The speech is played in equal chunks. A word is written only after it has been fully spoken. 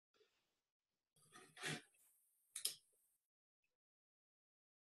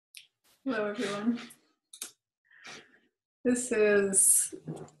Hello, everyone. This is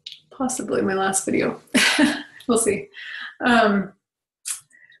possibly my last video. We'll see.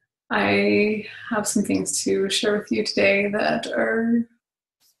 I have some things to share with you today that are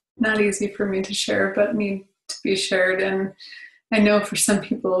not easy for me to share, but need to be shared. And I know for some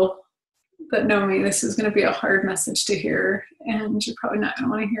people that know me, this is going to be a hard message to hear, and you're probably not going to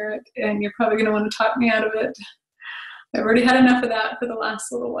want to hear it, and you're probably going to want to talk me out of it. I've already had enough of that for the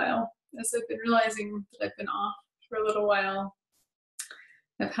last little while, as I've been realizing that I've been off for a little while.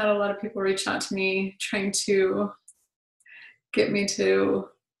 I've had a lot of people reach out to me trying to get me to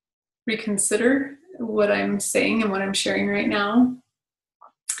reconsider what I'm saying and what I'm sharing right now.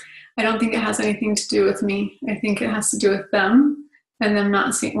 I don't think it has anything to do with me. I think it has to do with them and them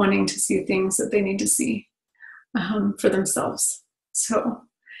not wanting to see things that they need to see for themselves. So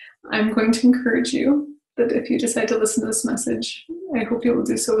I'm going to encourage you that if you decide to listen to this message, I hope you will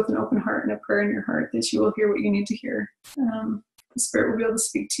do so with an open heart and a prayer in your heart that you will hear what you need to hear. The Spirit will be able to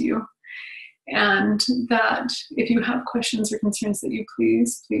speak to you. And that if you have questions or concerns, that you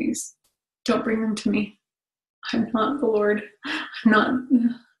please don't bring them to me. I'm not the Lord.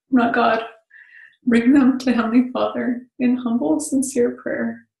 I'm not God. Bring them to Heavenly Father in humble, sincere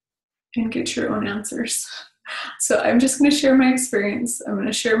prayer and get your own answers. So I'm just going to share my experience. I'm going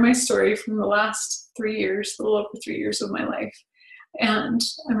to share my story from the last 3 years, a little over 3 years of my life. And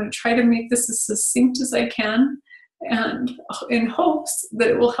I'm going to try to make this as succinct as I can, and in hopes that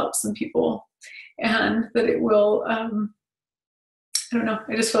it will help some people and that it will, I don't know,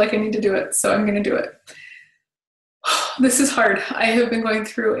 I just feel like I need to do it. So I'm going to do it. This is hard. I have been going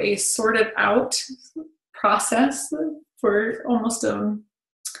through a sorted out process for almost,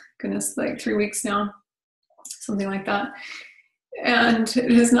 like 3 weeks now, something like that. And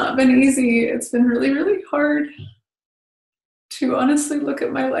it has not been easy. It's been really, really hard to honestly look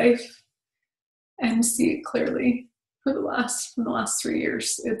at my life and see it clearly from the last 3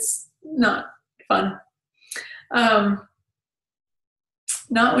 years. It's not fun.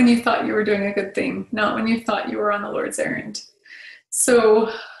 Not when you thought you were doing a good thing, not when you thought you were on the Lord's errand.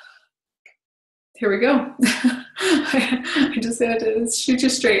 So here we go. I just had to shoot you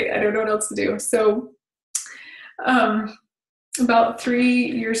straight. I don't know what else to do. So about 3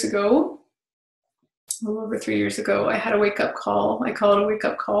 years ago, a little over 3 years ago, I had a wake-up call. I call it a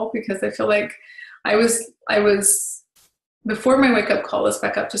wake-up call because I feel like I was before my wake-up call, let's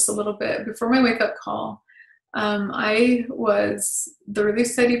back up just a little bit. Before my wake-up call, I was the Relief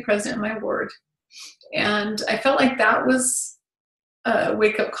Society president in my ward. And I felt like that was a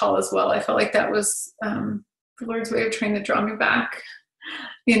wake-up call as well. I felt like that was the Lord's way of trying to draw me back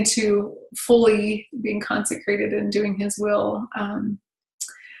into fully being consecrated and doing His will.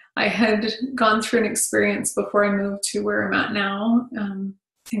 I had gone through an experience before I moved to where I'm at now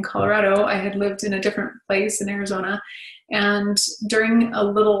in Colorado. I had lived in a different place in Arizona. And during a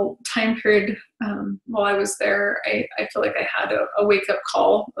little time period while I was there, I feel like I had a wake-up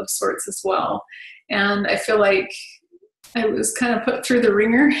call of sorts as well. And I feel like I was kind of put through the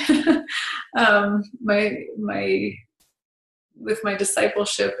ringer with my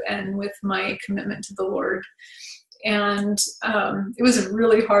discipleship and with my commitment to the Lord. And it was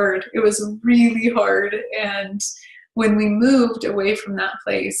really hard. It was really hard. And when we moved away from that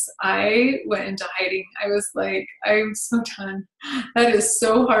place, I went into hiding. I was like, I'm so done. That is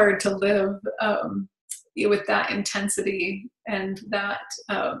so hard to live with that intensity and that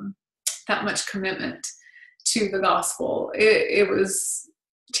much commitment to the gospel. It was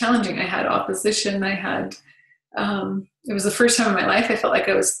challenging. I had opposition. It was the first time in my life I felt like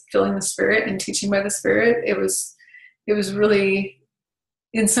I was feeling the Spirit and teaching by the Spirit. It was really,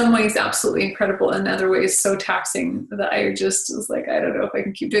 in some ways, absolutely incredible. In other ways, so taxing that I just was like, I don't know if I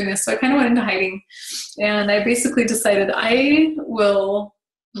can keep doing this. So I kind of went into hiding. And I basically decided I will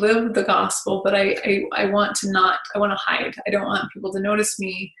live the gospel, but I want to hide. I don't want people to notice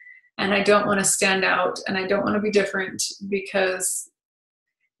me. And I don't want to stand out. And I don't want to be different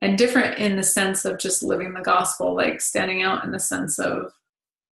and different in the sense of just living the gospel, like standing out in the sense of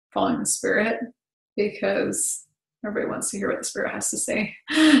following the Spirit, because everybody wants to hear what the Spirit has to say.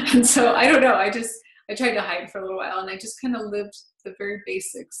 And so I don't know. I tried to hide for a little while, and I just kind of lived the very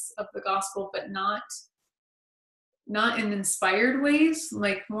basics of the gospel, but not in inspired ways,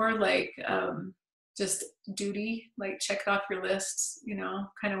 like more like just duty, like check it off your list,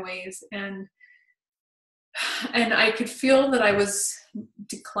 kind of ways. And I could feel that I was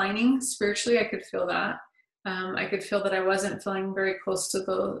declining spiritually. I could feel that. I could feel that I wasn't feeling very close to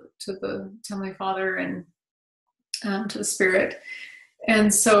the Heavenly Father and to the Spirit,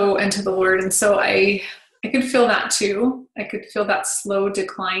 and to the Lord. And so I could feel that too. I could feel that slow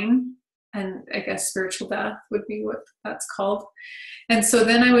decline I guess spiritual death would be what that's called. And so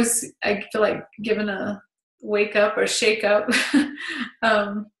then I feel like given a wake up or shake up.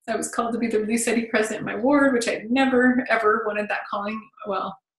 I was called to be the Relief Society president in my ward, which I'd never, ever wanted that calling.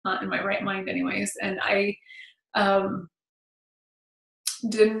 Well, not in my right mind anyways. And I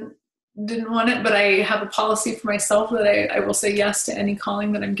didn't want it, but I have a policy for myself that I will say yes to any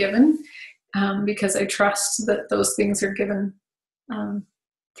calling that I'm given, because I trust that those things are given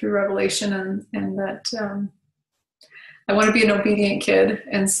through revelation, and that I want to be an obedient kid.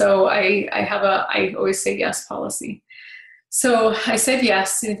 And so I always say yes policy. So I said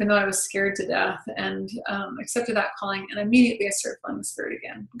yes, even though I was scared to death, and accepted that calling. And immediately I started feeling the Spirit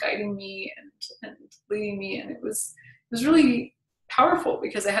again, guiding me and leading me. And it was really powerful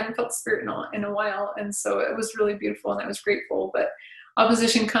because I hadn't felt the Spirit in a while. And so it was really beautiful, and I was grateful. But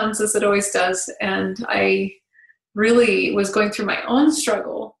opposition comes, as it always does. And I really was going through my own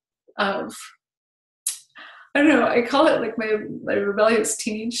struggle of, I don't know, I call it like my rebellious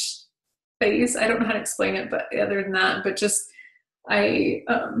teenage phase. I don't know how to explain it, but other than that, but just I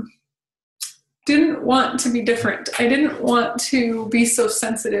didn't want to be different. I didn't want to be so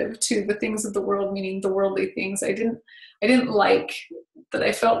sensitive to the things of the world, meaning the worldly things. I didn't like that.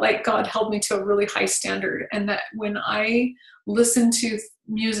 I felt like God held me to a really high standard, and that when I listened to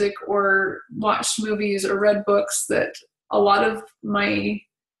music or watched movies or read books that a lot of my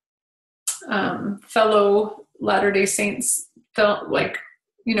fellow Latter-day Saints felt like,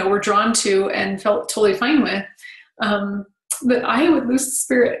 were drawn to and felt totally fine with, that I would lose the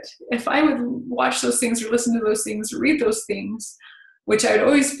Spirit. If I would watch those things or listen to those things or read those things, which I would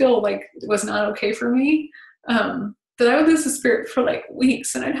always feel like was not okay for me, that I would lose the Spirit for like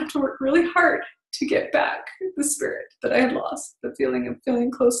weeks, and I'd have to work really hard to get back the Spirit that I had lost, the feeling of feeling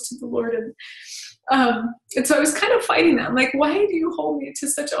close to the Lord. And so I was kind of fighting that. I'm like, why do you hold me to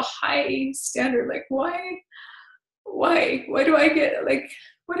such a high standard? Like, why do I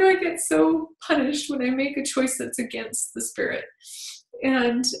get so punished when I make a choice that's against the Spirit?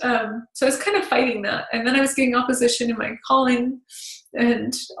 And so I was kind of fighting that. And then I was getting opposition in my calling,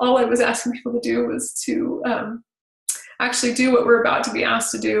 and all I was asking people to do was to actually do what we're about to be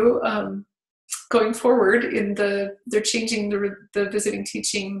asked to do going forward. They're changing the visiting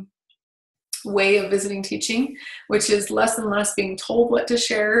teaching way of visiting teaching, which is less and less being told what to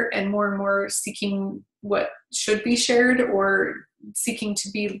share and more seeking what should be shared, or seeking to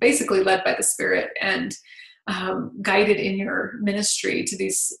be basically led by the Spirit and guided in your ministry to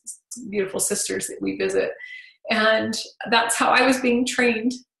these beautiful sisters that we visit. And that's how I was being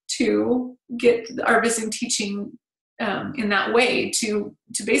trained to get our visiting teaching in that way, to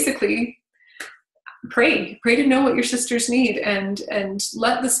basically pray to know what your sisters need, and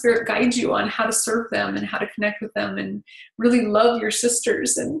let the Spirit guide you on how to serve them and how to connect with them and really love your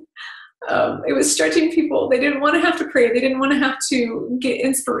sisters. And it was stretching people. They didn't want to have to pray. They didn't want to have to get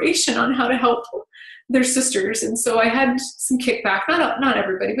inspiration on how to help their sisters. And so I had some kickback, not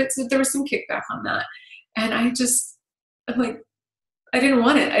everybody, but there was some kickback on that. And I'm like, I didn't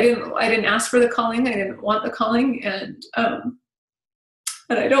want it. I didn't ask for the calling. I didn't want the calling. And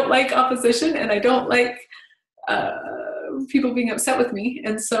I don't like opposition, and I don't like people being upset with me.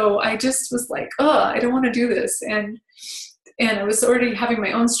 And so I just was like, I don't want to do this. And I was already having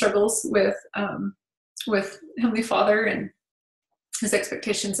my own struggles with Heavenly Father and His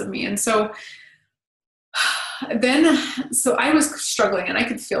expectations of me. And so I was struggling, and I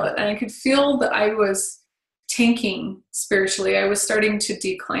could feel it. And I could feel that I was tanking spiritually. I was starting to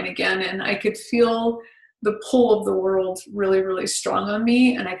decline again, and I could feel the pull of the world really, really strong on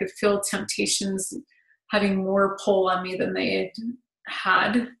me. And I could feel temptations having more pull on me than they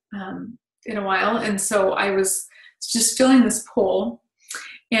had in a while. And so I was just feeling this pull.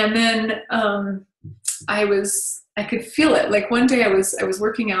 And then I could feel it. Like one day I was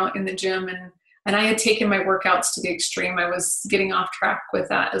working out in the gym, and I had taken my workouts to the extreme. I was getting off track with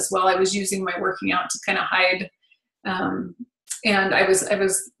that as well. I was using my working out to kind of hide. And I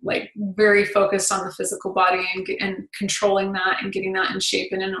was like very focused on the physical body and controlling that and getting that in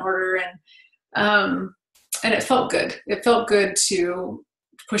shape and in order. And it felt good. It felt good to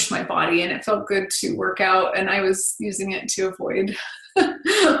push my body, and it felt good to work out. And I was using it to avoid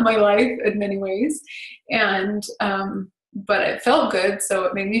my life in many ways. And, but it felt good. So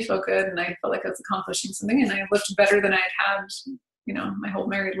it made me feel good. And I felt like I was accomplishing something, and I looked better than I had my whole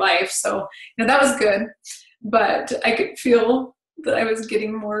married life. So, that was good. But I could feel that I was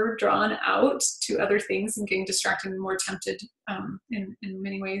getting more drawn out to other things and getting distracted and more tempted in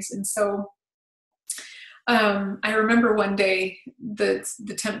many ways. And so I remember one day the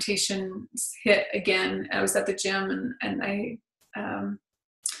temptations hit again. I was at the gym, and I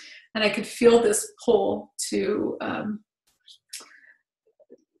and I could feel this pull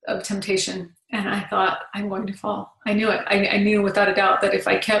of temptation. And I thought, I'm going to fall. I knew it. I knew without a doubt that if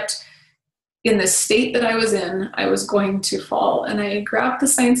I kept in the state that I was in, I was going to fall. And I grabbed the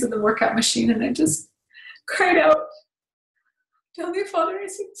signs of the workout machine and I just cried out, Heavenly Father, I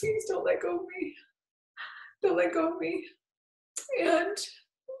said, please don't let go of me. Don't let go of me.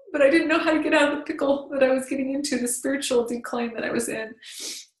 But I didn't know how to get out of the pickle that I was getting into, the spiritual decline that I was in.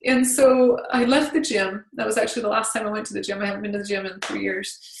 And so I left the gym. That was actually the last time I went to the gym. I haven't been to the gym in 3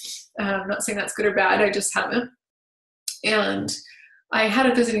 years. I'm not saying that's good or bad. I just haven't. And I had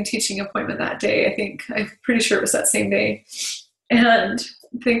a visiting teaching appointment that day. I'm pretty sure it was that same day. And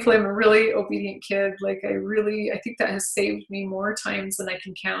thankfully I'm a really obedient kid. Like I think that has saved me more times than I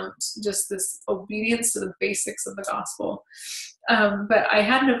can count, just this obedience to the basics of the gospel. But I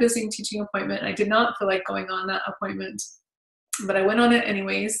had a visiting teaching appointment. I did not feel like going on that appointment, but I went on it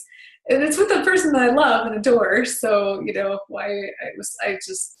anyways. And it's with a person that I love and adore. So, I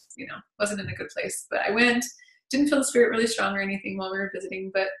just, wasn't in a good place, but I went, didn't feel the spirit really strong or anything while we were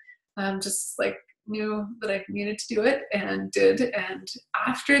visiting, but just like knew that I needed to do it and did. And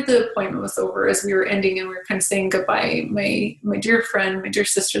after the appointment was over, as we were ending and we were kind of saying goodbye, my dear friend, my dear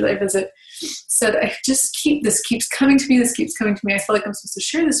sister that I visit said, this keeps coming to me. This keeps coming to me. I feel like I'm supposed to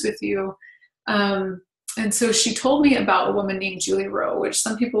share this with you. And so she told me about a woman named Julie Rowe, which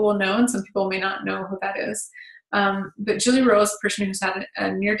some people will know and some people may not know who that is. But Julie Rowe is a person who's had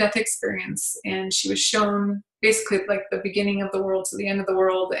a near-death experience, and she was shown basically like the beginning of the world to the end of the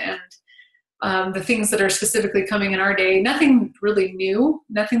world, and the things that are specifically coming in our day. Nothing really new,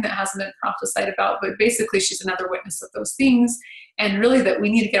 nothing that hasn't been prophesied about, but basically she's another witness of those things, and really that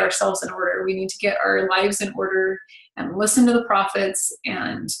we need to get ourselves in order. We need to get our lives in order and listen to the prophets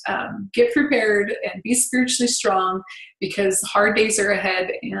and get prepared and be spiritually strong, because hard days are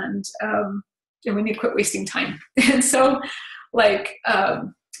ahead, and we need to quit wasting time. And so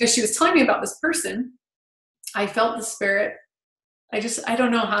as she was telling me about this person, I felt the spirit. I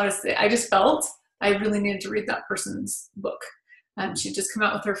don't know how to say, I just felt I really needed to read that person's book. She'd just come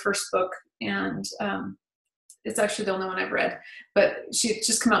out with her first book, and it's actually the only one I've read, but she had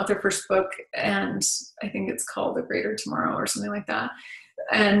just come out with her first book, and I think it's called The Greater Tomorrow or something like that.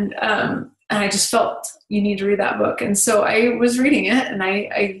 And I just felt you need to read that book. And so I was reading it, and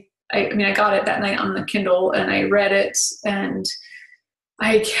I got it that night on the Kindle, and I read it, and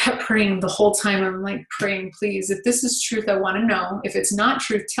I kept praying the whole time. I'm like praying, please, if this is truth, I want to know. If it's not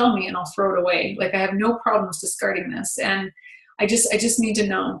truth, tell me and I'll throw it away. Like I have no problems discarding this. And I just need to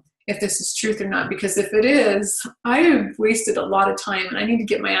know if this is truth or not, because if it is, I have wasted a lot of time and I need to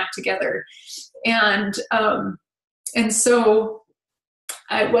get my act together. And so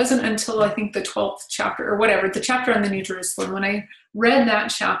it wasn't until I think the 12th chapter or whatever, the chapter on the New Jerusalem, when I read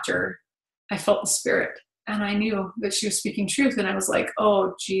that chapter, I felt the spirit. And I knew that she was speaking truth. And I was like,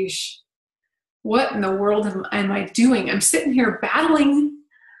 oh, geez, what in the world am I doing? I'm sitting here battling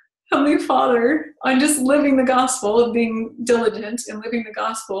Heavenly Father on just living the gospel, of being diligent and living the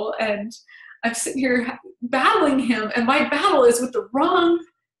gospel. And I'm sitting here battling him. And my battle is with the wrong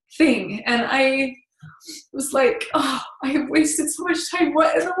thing. And I was like, oh, I have wasted so much time.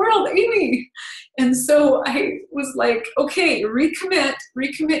 What in the world, Aimee? And so I was like, okay, recommit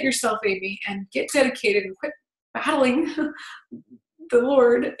yourself, Aimee, and get dedicated and quit battling the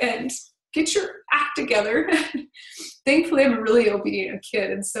Lord and get your act together. Thankfully, I'm a really obedient kid.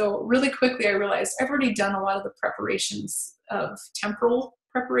 And so really quickly, I realized I've already done a lot of the preparations of temporal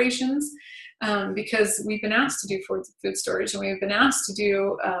preparations, because we've been asked to do food storage, and we've been asked to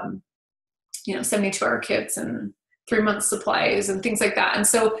do 72-hour kits and 3 months supplies and things like that. And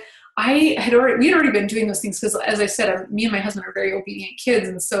so we had already been doing those things, because as I said, me and my husband are very obedient kids.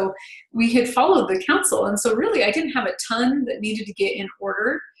 And so we had followed the counsel. And so really I didn't have a ton that needed to get in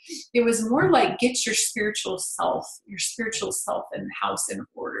order. It was more like, get your spiritual self in the house in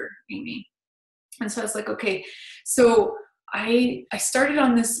order, Aimee. And so I was like, okay, so I started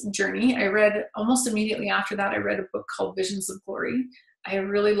on this journey. I read almost immediately after that, I read a book called Visions of Glory. I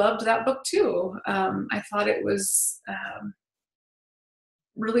really loved that book too. I thought it was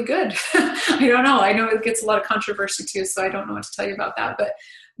really good. I don't know. I know it gets a lot of controversy too, so I don't know what to tell you about that.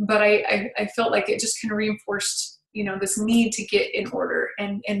 But I felt like it just kind of reinforced, this need to get in order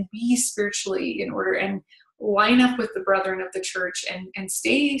and be spiritually in order and line up with the brethren of the church and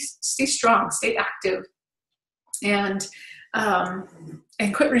stay strong, stay active, and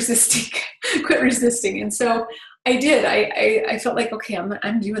quit resisting. And so I did. I felt like, okay,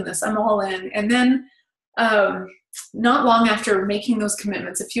 I'm doing this. I'm all in. And then not long after making those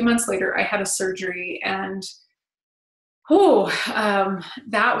commitments, a few months later, I had a surgery, and Oh,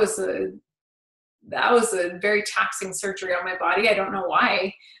 that was a very taxing surgery on my body. I don't know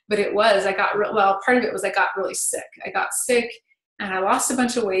why, but it was. Well, part of it was I got really sick. I got sick and I lost a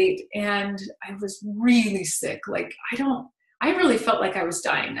bunch of weight and I was really sick. Like, I really felt like I was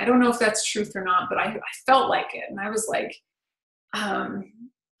dying. I don't know if that's truth or not, but I felt like it. And I was like,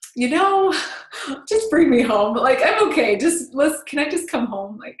 you know, just bring me home. Like, I'm okay. Can I just come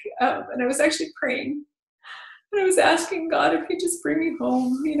home? Like, and I was actually praying. And I was asking God if he'd just bring me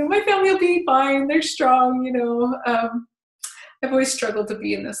home. You know, my family will be fine. They're strong, you know. I've always struggled to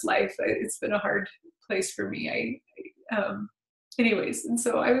be in this life. It's been a hard place for me. Anyways, and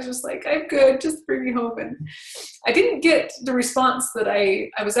so I was just like, I'm good, just bring me home. And I didn't get the response that I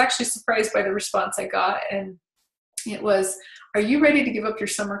was actually surprised by the response I got. And it was, are you ready to give up your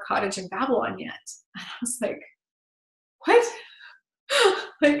summer cottage in Babylon yet? And I was like, what?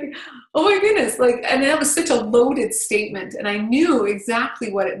 Like, oh my goodness. Like, and that was such a loaded statement. And I knew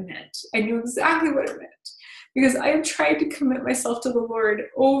exactly what it meant. Because I have tried to commit myself to the Lord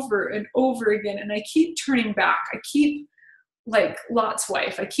over and over again. And I keep turning back. I keep, like Lot's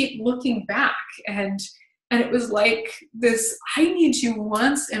wife, I keep looking back. And it was like this, I need you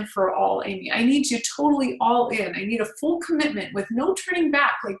once and for all, Aimee. I need you totally all in. I need a full commitment with no turning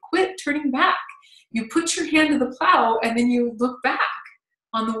back. Like, quit turning back. You put your hand to the plow and then you look back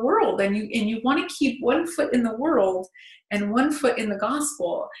on the world, and you want to keep one foot in the world and one foot in the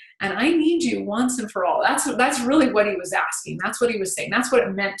gospel. And I need you once and for all. That's really what he was asking. That's what he was saying. That's what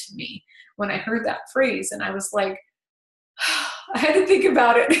it meant to me when I heard that phrase. And I was like, I had to think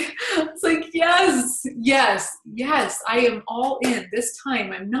about it. It's like, yes, I am all in this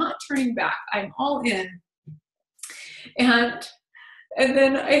time. I'm not turning back. I'm all in. And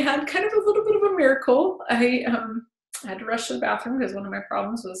then I had kind of a little bit of a miracle. I had to rush to the bathroom because one of my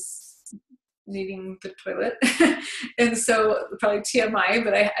problems was needing the toilet. And so probably TMI,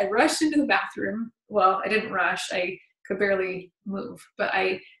 but I rushed into the bathroom. Well, I didn't rush. I could barely move, but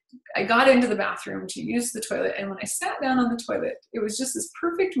I got into the bathroom to use the toilet. And when I sat down on the toilet, it was just this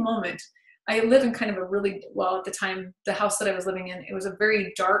perfect moment. I live in kind of a really, well, at the time, the house that I was living in, it was a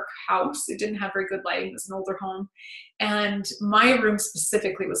very dark house. It didn't have very good lighting. It was an older home. And my room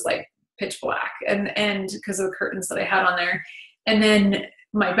specifically was like pitch black, and because of the curtains that I had on there. And then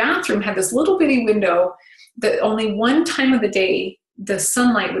my bathroom had this little bitty window that only one time of the day, the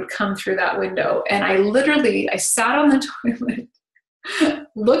sunlight would come through that window. And I sat on the toilet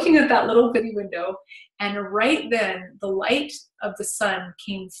looking at that little bitty window, and right then the light of the sun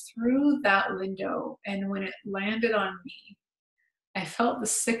came through that window, and when it landed on me, I felt the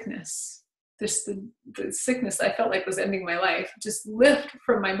sickness, the sickness I felt like was ending my life, just lift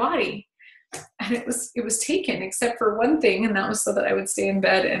from my body. And it was taken, except for one thing, and that was so that I would stay in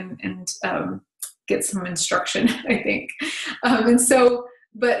bed and get some instruction, I think. And so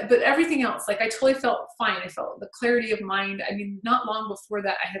But everything else, like, I totally felt fine. I felt the clarity of mind. I mean, not long before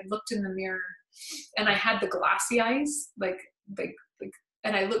that, I had looked in the mirror and I had the glassy eyes, like,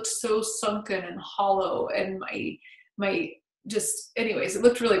 and I looked so sunken and hollow, and my just, anyways, it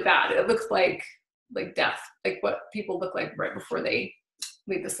looked really bad. It looked like death, like what people look like right before they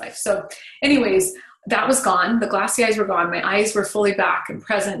leave this life. So anyways, that was gone. The glassy eyes were gone. My eyes were fully back and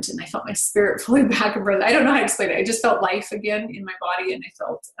present, and I felt my spirit fully back and present. I don't know how to explain it. I just felt life again in my body, and I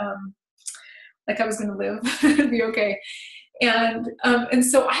felt like I was going to live and be okay. And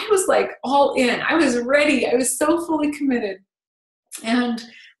so I was like all in. I was ready. I was so fully committed and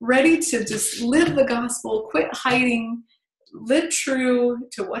ready to just live the gospel, quit hiding, live true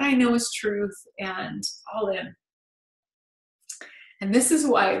to what I know is truth, and all in. And this is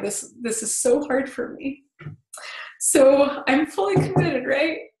why this is so hard for me. So I'm fully committed,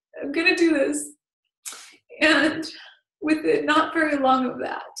 right? I'm going to do this. And with it not very long of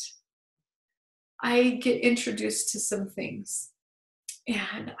that, I get introduced to some things.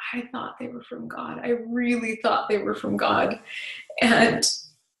 And I thought they were from God. I really thought they were from God.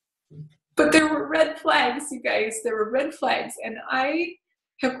 But there were red flags, you guys. There were red flags. And I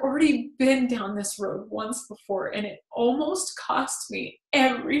have already been down this road once before, and it almost cost me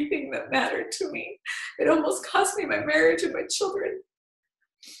everything that mattered to me. It almost cost me my marriage and my children.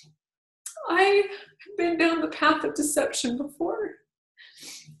 I have been down the path of deception before.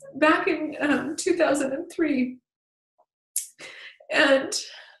 Back in 2003. And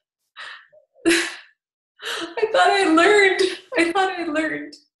I thought I learned.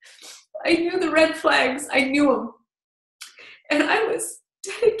 I knew the red flags. I knew them. And I was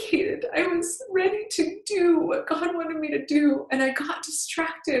dedicated. I was ready to do what God wanted me to do. And I got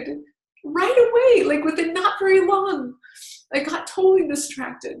distracted right away, like within not very long. I got totally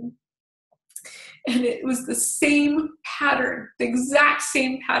distracted. And it was the same pattern, the exact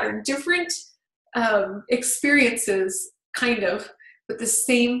same pattern, different experiences, kind of, but the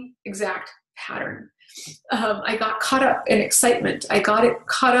same exact pattern. I got caught up in excitement. I got it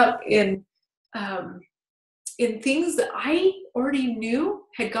caught up in things that I already knew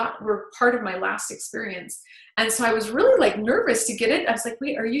were part of my last experience. And so I was really like nervous to get it. I was like,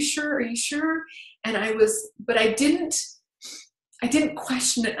 wait, are you sure? Are you sure? And but I didn't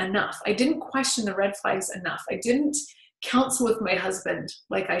question it enough. I didn't question the red flags enough. I didn't counsel with my husband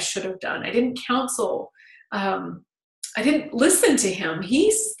like I should have done. I didn't counsel. I didn't listen to him.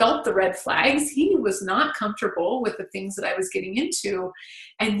 He felt the red flags. He was not comfortable with the things that I was getting into.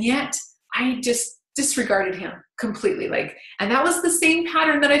 And yet I just disregarded him completely. And that was the same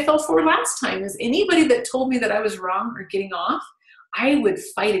pattern that I fell for last time. Is anybody that told me that I was wrong or getting off, I would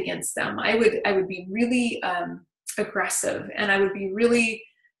fight against them. I would be really aggressive, and I would be really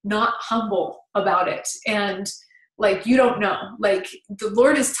not humble about it. And you don't know, the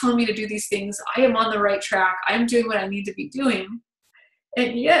Lord is telling me to do these things. I am on the right track. I'm doing what I need to be doing.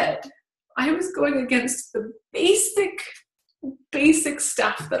 And yet I was going against the basic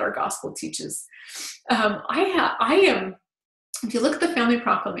stuff that our gospel teaches. I am, if you look at the family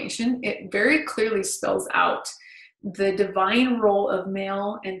proclamation, it very clearly spells out the divine role of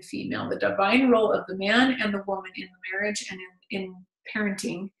male and female, the divine role of the man and the woman in the marriage and in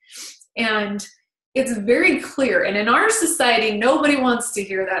parenting. And it's very clear. And in our society, nobody wants to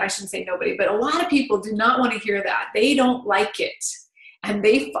hear that. I shouldn't say nobody, but a lot of people do not want to hear that. They don't like it. And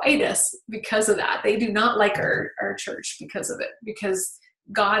they fight us because of that. They do not like our church because of it, because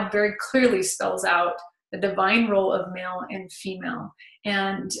God very clearly spells out the divine role of male and female.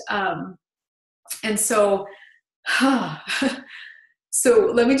 And so,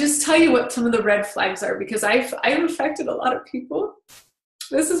 so let me just tell you what some of the red flags are, because I've affected a lot of people.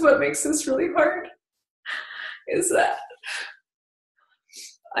 This is what makes this really hard, is that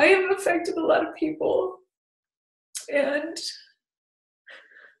I have affected a lot of people, and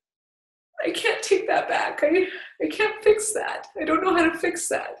I can't take that back. I can't fix that. I don't know how to fix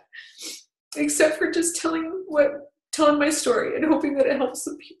that, except for just telling my story and hoping that it helps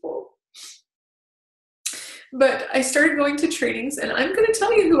some people. But I started going to trainings, and I'm going to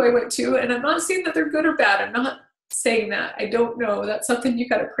tell you who I went to, and I'm not saying that they're good or bad. I'm not saying that. I don't know. That's something you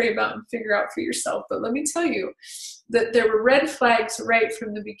got to pray about and figure out for yourself. But let me tell you that there were red flags right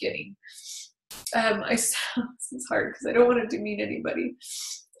from the beginning. This is hard because I don't want to demean anybody.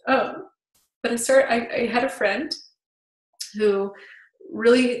 But I had a friend who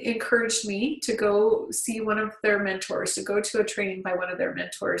really encouraged me to go see one of their mentors, to go to a training by one of their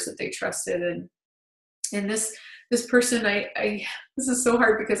mentors that they trusted. And this person, this is so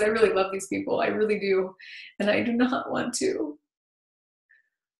hard because I really love these people. I really do. And I do not want to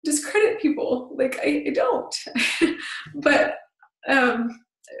discredit people. I don't. But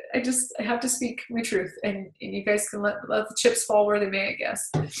I have to speak my truth, and you guys can let the chips fall where they may, I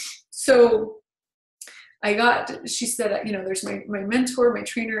guess. So she said, there's my mentor, my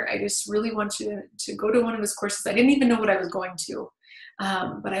trainer. I just really want you to go to one of his courses. I didn't even know what I was going to.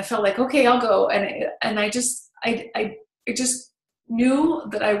 But I felt like, okay, I'll go. And I just knew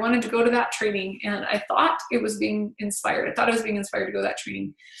that I wanted to go to that training, and I thought it was being inspired. I thought I was being inspired to go to that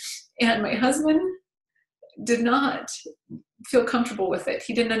training. And my husband did not feel comfortable with it.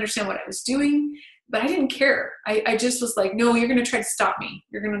 He didn't understand what I was doing, but I didn't care. I just was like, no, you're going to try to stop me.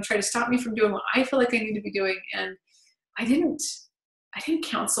 You're going to try to stop me from doing what I feel like I need to be doing. And I didn't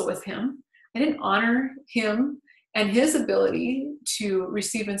counsel with him. I didn't honor him and his ability to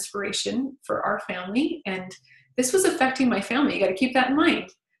receive inspiration for our family. And this was affecting my family. You got to keep that in mind.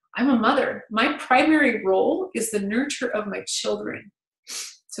 I'm a mother. My primary role is the nurture of my children.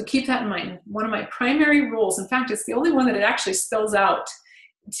 So keep that in mind. One of my primary roles, in fact, it's the only one that it actually spells out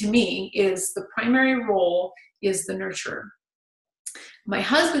to me, is the primary role is the nurturer. My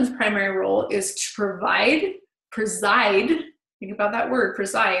husband's primary role is to preside, think about that word,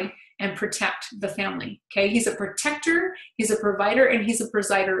 preside, and protect the family. Okay, he's a protector, he's a provider, and he's a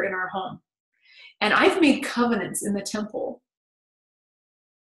presider in our home. And I've made covenants in the temple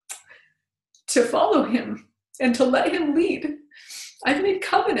to follow him and to let him lead. I've made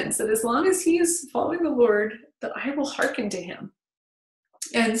covenants that as long as he is following the Lord, that I will hearken to him.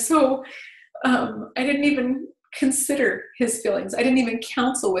 And so I didn't even consider his feelings. I didn't even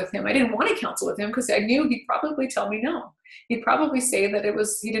counsel with him. I didn't want to counsel with him because I knew he'd probably tell me no. He'd probably say that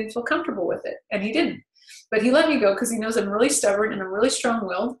he didn't feel comfortable with it, and he didn't. But he let me go because he knows I'm really stubborn and I'm really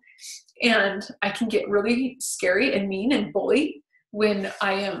strong-willed, and I can get really scary and mean and bully when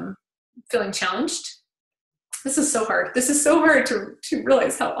I am feeling challenged. this is so hard. This is so hard to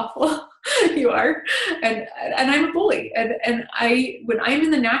realize how awful you are. And I'm a bully. And when I'm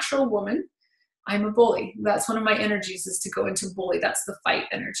in the natural woman, I'm a bully. That's one of my energies, is to go into bully. That's the fight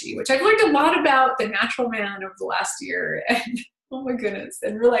energy, which I've learned a lot about the natural man over the last year. And oh my goodness,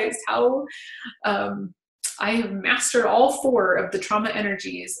 and realized how I have mastered all 4 of the trauma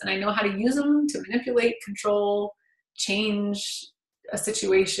energies, and I know how to use them to manipulate, control, change a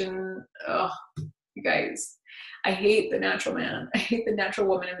situation. Oh, you guys, I hate the natural man. I hate the natural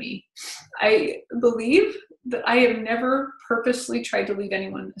woman in me. I believe that I have never purposely tried to lead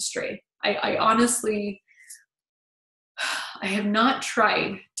anyone astray. I honestly, I have not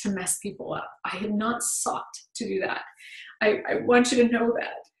tried to mess people up. I have not sought to do that. I want you to know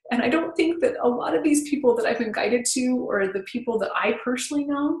that. And I don't think that a lot of these people that I've been guided to, or the people that I personally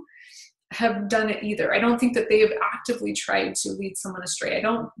know, have done it either. I don't think that they have actively tried to lead someone astray. I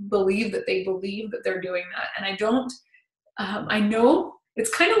don't believe that they believe that they're doing that. And I don't, I know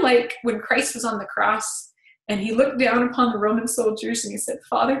it's kind of like when Christ was on the cross and he looked down upon the Roman soldiers and he said,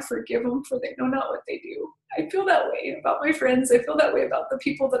 Father, forgive them, for they know not what they do. I feel that way about my friends. I feel that way about the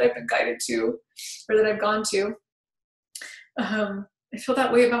people that I've been guided to, or that I've gone to. I feel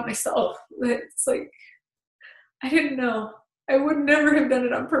that way about myself. It's like, I didn't know. I would never have done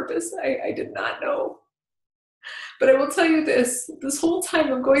it on purpose. I did not know. But I will tell you this whole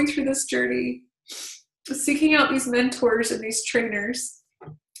time of going through this journey, seeking out these mentors and these trainers,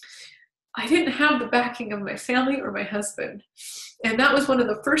 I didn't have the backing of my family or my husband. And that was one of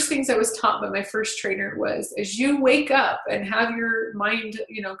the first things I was taught by my first trainer was, as you wake up and have your mind,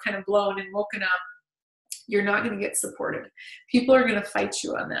 kind of blown and woken up, you're not going to get supported. People are going to fight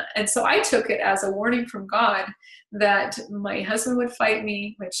you on that. And so I took it as a warning from God that my husband would fight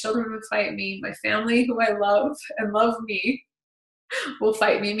me, my children would fight me, my family, who I love and love me, will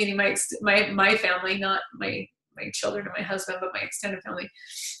fight me, meaning my family, not my children and my husband, but my extended family,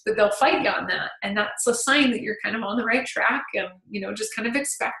 that they'll fight you on that. And that's a sign that you're kind of on the right track, and, just kind of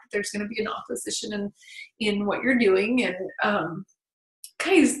expect that there's going to be an opposition in what you're doing. And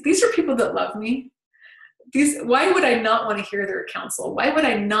guys, these are people that love me. Why would I not want to hear their counsel? Why would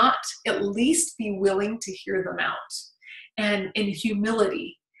I not at least be willing to hear them out? And in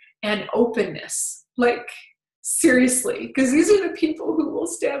humility and openness, like, seriously, because these are the people who will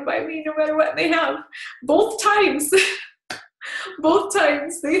stand by me no matter what. They have both times. Both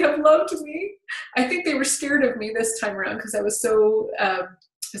times they have loved me. I think they were scared of me this time around because I was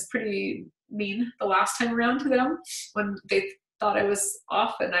pretty mean the last time around to them when they thought I was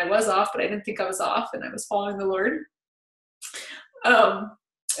off, and I was off, but I didn't think I was off, and I was following the Lord.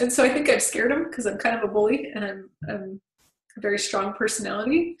 And so I think I've scared them because I'm kind of a bully, and I'm a very strong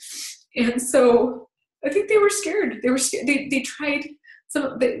personality. And so I think they were scared. They were scared. They tried.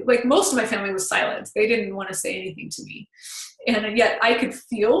 Like most of my family was silent. They didn't want to say anything to me. And yet I could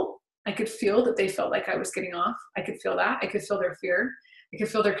feel that they felt like I was getting off. I could feel that. I could feel their fear. I could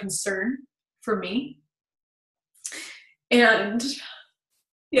feel their concern for me. And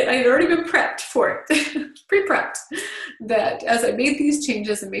yet I had already been prepped for it, pre-prepped, that as I made these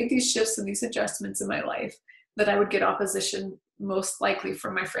changes and made these shifts and these adjustments in my life, that I would get opposition, most likely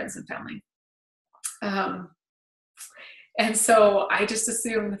from my friends and family. And so I just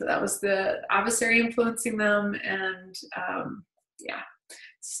assumed that was the adversary influencing them. And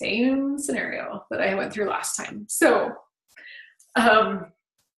same scenario that I went through last time. So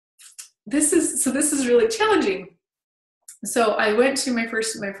this is really challenging. So I went to my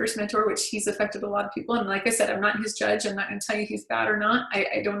first mentor, which he's affected a lot of people. And like I said, I'm not his judge. I'm not going to tell you he's bad or not.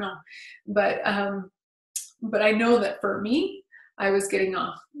 I don't know. But I know that for me, I was getting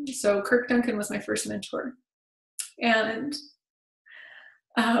off. So Kirk Duncan was my first mentor. And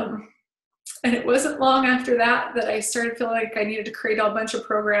it wasn't long after that I started feeling like I needed to create a bunch of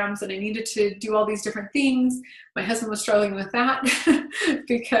programs and I needed to do all these different things. My husband was struggling with that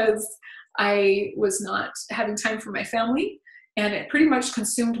because I was not having time for my family, and it pretty much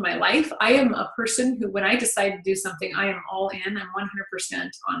consumed my life. I am a person who, when I decide to do something, I am all in. I'm 100%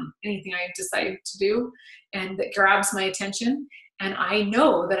 on anything I decide to do, and that grabs my attention. And I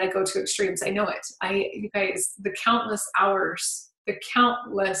know that I go to extremes. I know it. You guys, the countless hours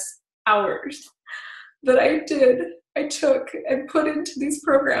that I took and put into these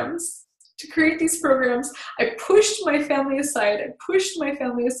programs, to create these programs. I pushed my family aside.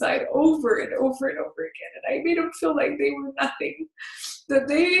 Over and over and over again. And I made them feel like they were nothing, that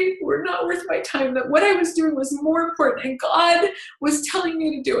they were not worth my time, that what I was doing was more important, and God was telling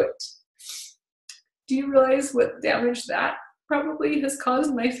me to do it. Do you realize what damage that probably has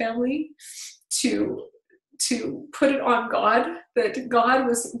caused my family to to put it on God, that God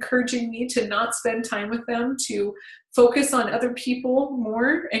was encouraging me to not spend time with them, to focus on other people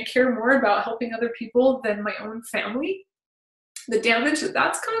more and care more about helping other people than my own family. The damage that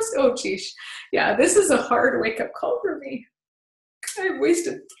that's caused, oh geez. Yeah, this is a hard wake-up call for me. I've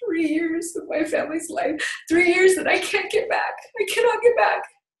wasted 3 years of my family's life. 3 years that I can't get back. I cannot get back.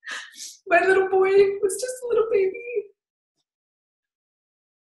 My little boy was just a little baby.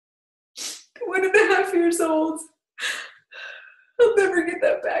 1.5 years old. I'll never get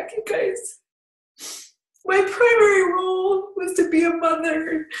that back, you guys. My primary role was to be a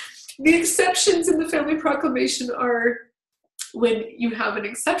mother. The exceptions in the family proclamation are when you have an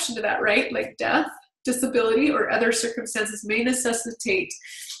exception to that, right? Like death, disability, or other circumstances may necessitate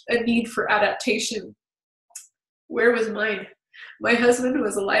a need for adaptation. Where was mine? My husband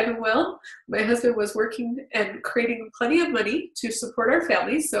was alive and well. My husband was working and creating plenty of money to support our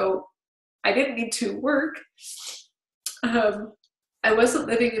family, so I didn't need to work. I wasn't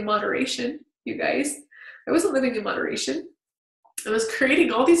living in moderation, you guys. I wasn't living in moderation. I was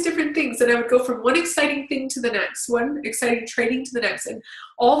creating all these different things, and I would go from one exciting thing to the next, one exciting training to the next, and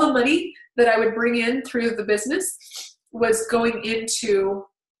all the money that I would bring in through the business was going into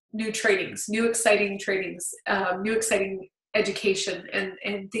new trainings, new exciting trainings, new exciting education,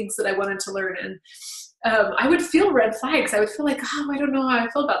 and things that I wanted to learn. And I would feel red flags. I would feel like, oh, I don't know how I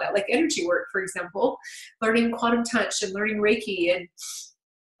feel about that. Like energy work, for example, learning quantum touch and learning Reiki and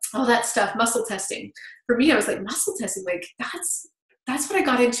all that stuff, muscle testing. For me, I was like, muscle testing, like that's what I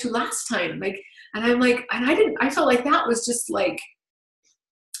got into last time. Like, and I'm like, and I felt like that was just like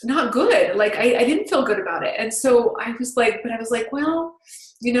not good. Like I didn't feel good about it. And so I was like, well,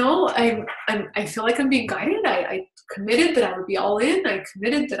 you know, I feel like I'm being guided. I committed that I would be all in. I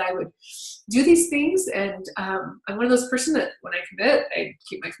committed that I would do these things. And I'm one of those person that when I commit, I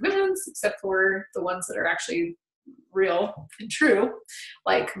keep my commitments, except for the ones that are actually real and true,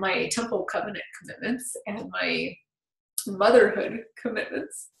 like my temple covenant commitments and my motherhood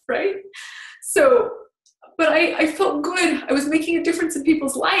commitments, right? So, but I felt good. I was making a difference in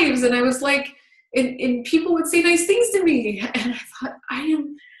people's lives, and I was like, and people would say nice things to me, and I thought,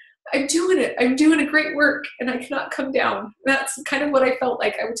 I'm doing it. I'm doing a great work, and I cannot come down. That's kind of what I felt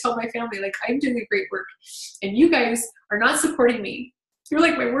like. I would tell my family, like, I'm doing a great work, and you guys are not supporting me. You're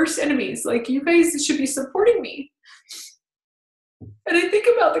like my worst enemies. Like, you guys should be supporting me. And I think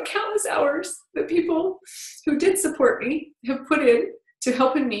about the countless hours that people who did support me have put in to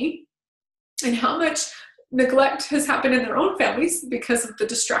helping me, and how much neglect has happened in their own families because of the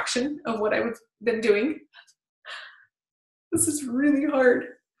distraction of what I've been doing. This is really hard.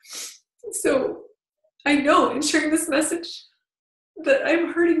 So I know in sharing this message that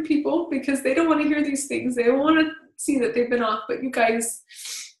I'm hurting people because they don't want to hear these things. They don't want to see that they've been off. But you guys,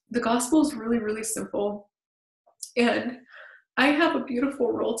 the gospel is really, really simple. And I have a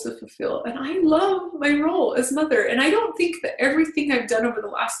beautiful role to fulfill, and I love my role as mother. And I don't think that everything I've done over the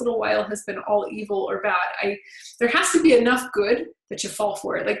last little while has been all evil or bad. There has to be enough good that you fall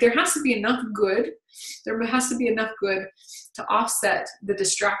for it. Like there has to be enough good. There has to be enough good to offset the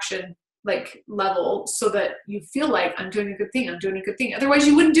distraction like level so that you feel like I'm doing a good thing. I'm doing a good thing. Otherwise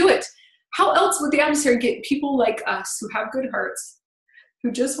you wouldn't do it. How else would the adversary get people like us who have good hearts,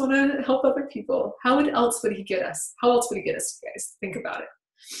 who just want to help other people? How else would he get us? How else would he get us, guys? Think about it.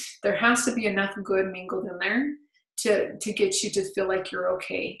 There has to be enough good mingled in there to get you to feel like you're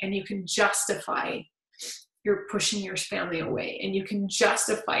okay, and you can justify you're pushing your family away, and you can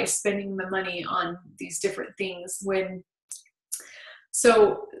justify spending the money on these different things when,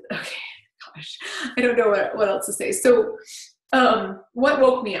 so, okay, gosh, I don't know what else to say. So, what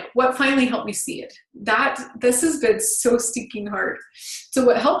woke me up? What finally helped me see it? This has been so stinking hard. So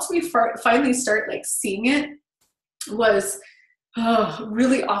what helped me finally start like seeing it was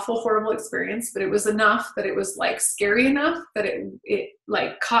really awful, horrible experience, but it was enough that it was like scary enough that it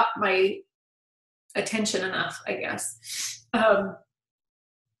like caught my attention enough, I guess. Oh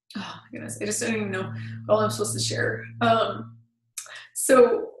my goodness, I just don't even know all I'm supposed to share. I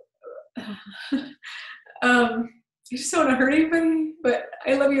just don't want to hurt anybody, but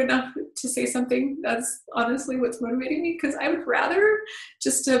I love you enough to say something. That's honestly what's motivating me, because I would rather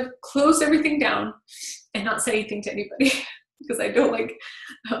just have closed everything down and not say anything to anybody because I don't like,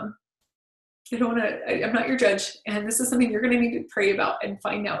 I don't want to, I'm not your judge. And this is something you're going to need to pray about and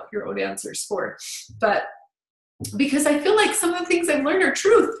find out your own answers for. But because I feel like some of the things I've learned are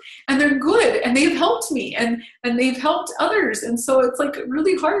truth, and they're good, and they've helped me, and they've helped others. And so it's like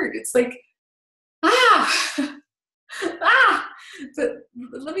really hard. It's like,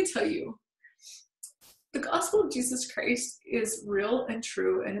 but let me tell you, the gospel of Jesus Christ is real and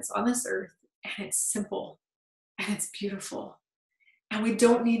true, and it's on this earth, and it's simple. And it's beautiful. And we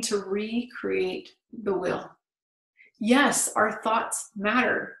don't need to recreate the will. Yes, our thoughts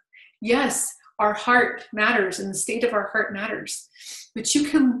matter. Yes, our heart matters and the state of our heart matters. But you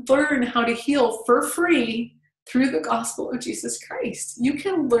can learn how to heal for free through the gospel of Jesus Christ. You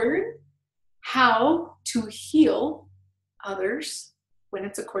can learn how to heal others when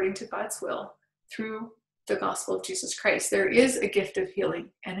it's according to God's will through the gospel of Jesus Christ. There is a gift of healing,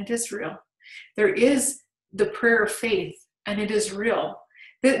 and it is real. There is the prayer of faith, and it is real.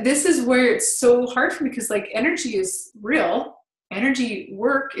 This is where it's so hard for me, because like energy is real. Energy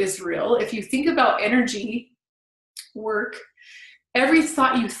work is real. If you think about energy work, every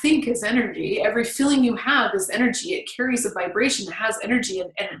thought you think is energy. Every feeling you have is energy. It carries a vibration. It has energy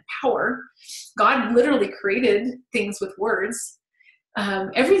and power. God literally created things with words.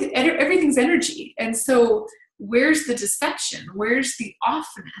 Everything's energy. And so where's the deception? Where's the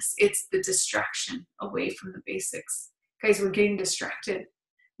offness? It's the distraction away from the basics. Guys, we're getting distracted.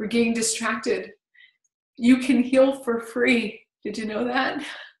 We're getting distracted. You can heal for free. Did you know that?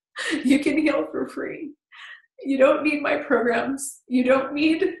 You can heal for free. You don't need my programs. You don't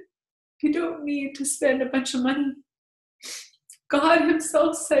need to spend a bunch of money. God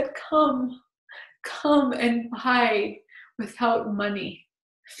himself said, come and buy without money.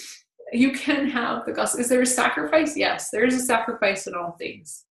 You can have the gospel. Is there a sacrifice? Yes, there is a sacrifice in all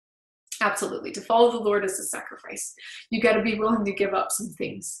things. Absolutely. To follow the Lord is a sacrifice. You got to be willing to give up some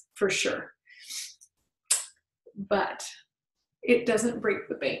things for sure. But it doesn't break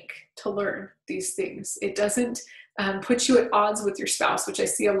the bank to learn these things. It doesn't put you at odds with your spouse, which I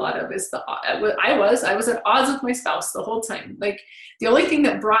see a lot of. I was at odds with my spouse the whole time. Like the only thing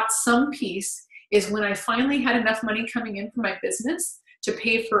that brought some peace is when I finally had enough money coming in from my business to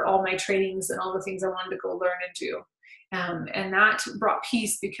pay for all my trainings and all the things I wanted to go learn and do. And that brought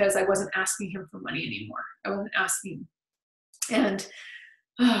peace because I wasn't asking him for money anymore. I wasn't asking. And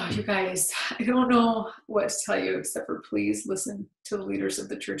you guys, I don't know what to tell you except for please listen to the leaders of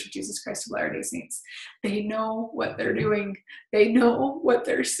the Church of Jesus Christ of Latter-day Saints. They know what they're doing. They know what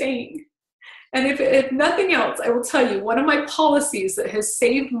they're saying. And if nothing else, I will tell you, one of my policies that has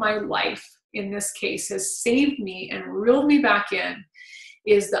saved my life in this case, has saved me and reeled me back in,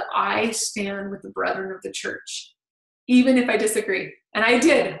 is that I stand with the brethren of the church, even if I disagree. And I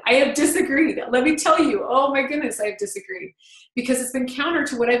did. I have disagreed. Let me tell you, oh my goodness, I have disagreed because it's been counter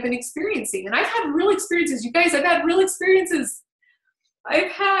to what I've been experiencing. And I've had real experiences. You guys, I've had real experiences.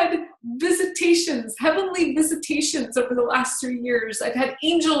 I've had visitations, heavenly visitations over the last 3 years. I've had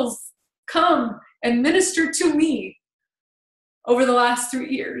angels come and minister to me over the last 3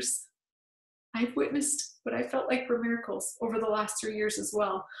 years. I've witnessed what I felt like were miracles over the last 3 years as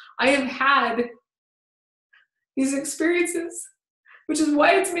well. I have had these experiences, which is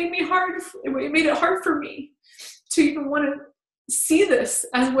why it made it hard for me to even want to see this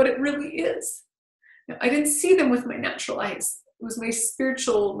as what it really is. Now, I didn't see them with my natural eyes. It was my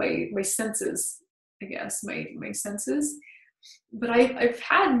spiritual, my senses, I guess, my senses. But I've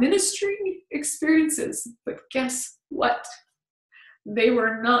had ministry experiences, but guess what? They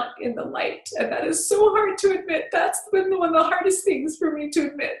were not in the light. And that is so hard to admit. That's been one of the hardest things for me to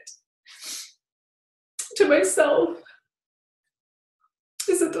admit to myself,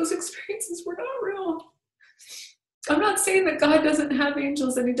 is that those experiences were not real. I'm not saying that God doesn't have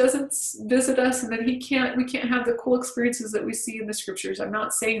angels and he doesn't visit us and that we can't have the cool experiences that we see in the scriptures. I'm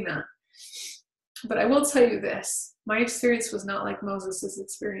not saying that. But I will tell you this. My experience was not like Moses'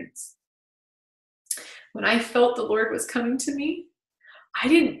 experience. When I felt the Lord was coming to me, I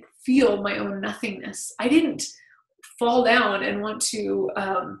didn't feel my own nothingness. I didn't fall down and want to,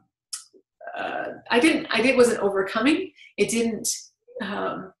 I wasn't overcoming. It didn't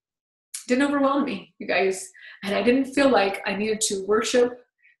overwhelm me, you guys. And I didn't feel like I needed to worship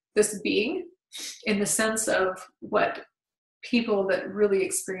this being in the sense of what people that really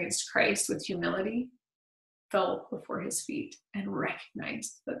experienced Christ with humility fell before his feet and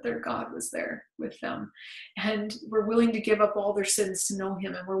recognized that their God was there with them, and were willing to give up all their sins to know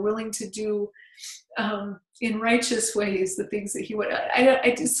him, and were willing to do in righteous ways the things that he would.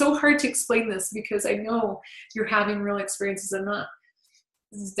 It's so hard to explain this because I know you're having real experiences. I'm not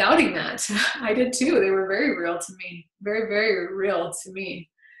doubting that. I did too. They were very real to me, very, very real to me.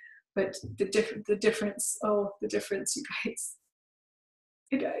 But the difference, you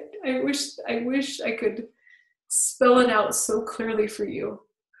guys. I wish I could spell it out so clearly for you.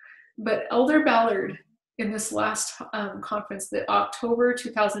 But Elder Ballard, in this last conference, the October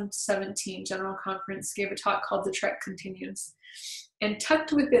 2017 General Conference, gave a talk called The Trek Continues. And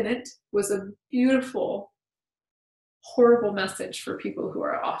tucked within it was a beautiful, horrible message for people who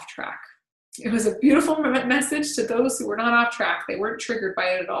are off track. It was a beautiful message to those who were not off track. They weren't triggered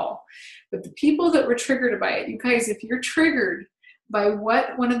by it at all. But the people that were triggered by it, you guys, if you're triggered by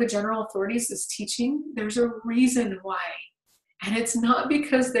what one of the general authorities is teaching, there's a reason why. And it's not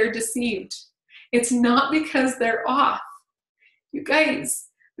because they're deceived. It's not because they're off. You guys,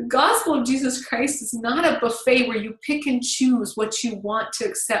 the gospel of Jesus Christ is not a buffet where you pick and choose what you want to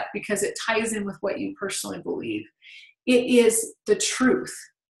accept because it ties in with what you personally believe. It is the truth.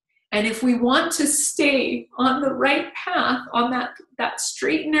 And if we want to stay on the right path, on that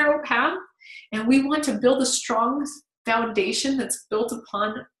straight and narrow path, and we want to build a strong foundation that's built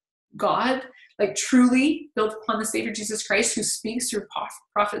upon God, like truly built upon the Savior Jesus Christ, who speaks through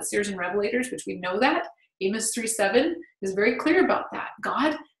prophets, seers, and revelators, which we know that. Amos 3:7 is very clear about that.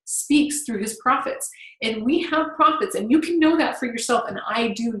 God speaks through his prophets. And we have prophets, and you can know that for yourself, and I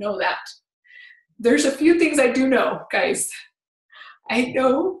do know that. There's a few things I do know, guys. I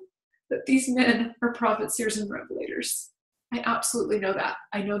know that these men are prophets, seers, and revelators. I absolutely know that.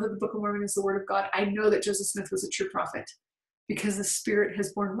 I know that the Book of Mormon is the word of God. I know that Joseph Smith was a true prophet because the Spirit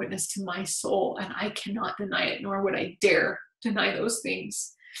has borne witness to my soul, and I cannot deny it, nor would I dare deny those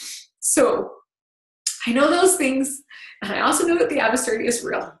things. So I know those things, and I also know that the adversary is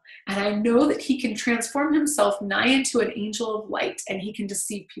real, and I know that he can transform himself nigh into an angel of light, and he can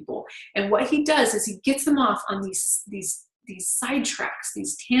deceive people. And what he does is he gets them off on these sidetracks,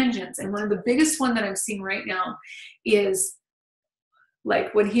 these tangents. And one of the biggest one that I'm seeing right now is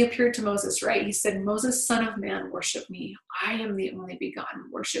like when he appeared to Moses, right? He said, Moses, son of man, worship me. I am the only begotten,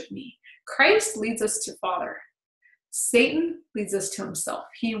 worship me. Christ leads us to Father. Satan leads us to himself.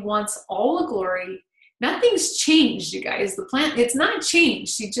 He wants all the glory. Nothing's changed, you guys. The plan, it's not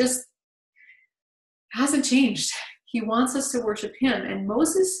changed. He just hasn't changed. He wants us to worship him. And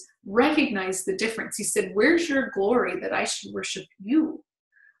Moses recognized the difference. He said, where's your glory that I should worship you?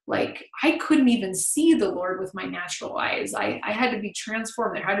 Like, I couldn't even see the Lord with my natural eyes. I had to be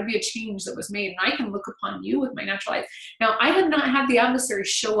transformed. There had to be a change that was made. And I can look upon you with my natural eyes. Now, I have not had the adversary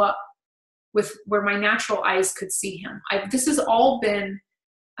show up with where my natural eyes could see him. This has all been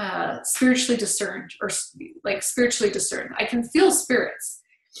spiritually discerned, or like spiritually discerned. I can feel spirits.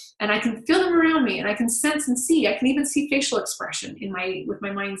 And I can feel them around me, and I can sense and see. I can even see facial expression with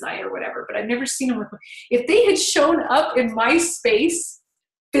my mind's eye or whatever, but I've never seen them if they had shown up in my space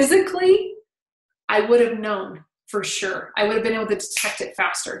physically, I would have known for sure. I would have been able to detect it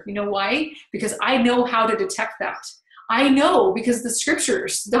faster. You know why? Because I know how to detect that. I know because the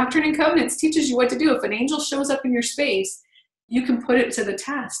scriptures, Doctrine and Covenants, teaches you what to do. If an angel shows up in your space, you can put it to the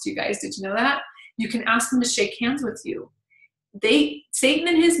test. You guys, did you know that? You can ask them to shake hands with you. Satan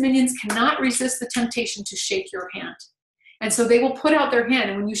and his minions cannot resist the temptation to shake your hand. And so they will put out their hand.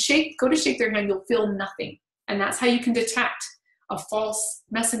 And when you go to shake their hand, you'll feel nothing. And that's how you can detect a false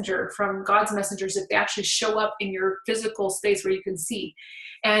messenger from God's messengers, if they actually show up in your physical space where you can see.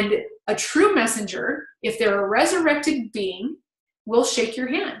 And a true messenger, if they're a resurrected being, will shake your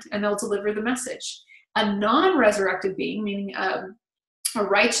hand and they'll deliver the message. A non-resurrected being, meaning a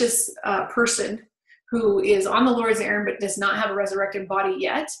righteous person who is on the Lord's errand but does not have a resurrected body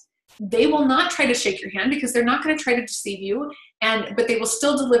yet, they will not try to shake your hand because they're not going to try to deceive you, but they will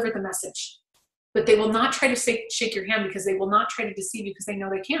still deliver the message. But they will not try to shake your hand because they will not try to deceive you because they know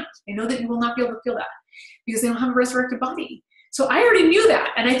they can't. They know that you will not be able to feel that because they don't have a resurrected body. So I already knew that.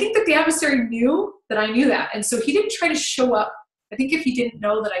 And I think that the adversary knew that I knew that. And so he didn't try to show up. I think if he didn't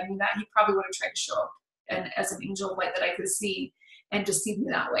know that I knew that, he probably would have tried to show up and as an angel of light that I could see and deceive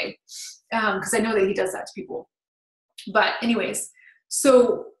me that way. Because I know that he does that to people. But anyways,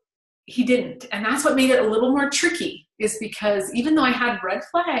 so he didn't. And that's what made it a little more tricky, is because even though I had red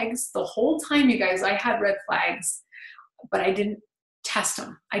flags the whole time, you guys, I had red flags, but I didn't test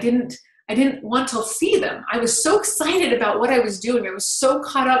them. I didn't want to see them. I was so excited about what I was doing. I was so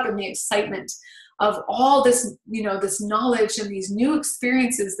caught up in the excitement of all this, this knowledge and these new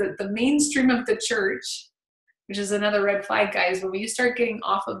experiences that the mainstream of the church, which is another red flag, guys, when you start getting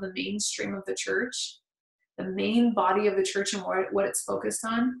off of the mainstream of the church, the main body of the church and what it's focused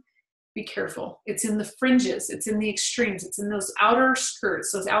on, be careful. It's in the fringes. It's in the extremes. It's in those outer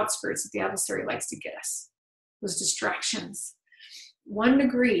skirts, those outskirts that the adversary likes to get us. Those distractions. 1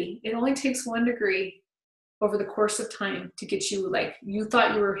 degree, it only takes 1 degree over the course of time to get you, like, you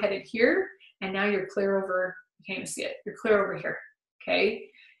thought you were headed here, and now you're clear over, you can't even see it, you're clear over here, okay?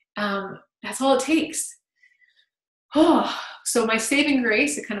 That's all it takes. Oh, so my saving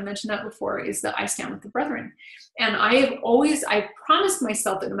grace, I kind of mentioned that before, is that I stand with the brethren. And I've promised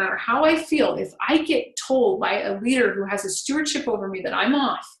myself that no matter how I feel, if I get told by a leader who has a stewardship over me that I'm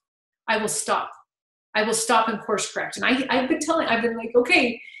off, I will stop. I will stop and course correct. And I've been like,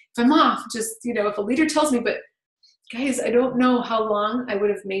 okay, if I'm off, just, if a leader tells me, but guys, I don't know how long I would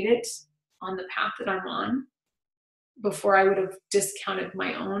have made it on the path that I'm on before I would have discounted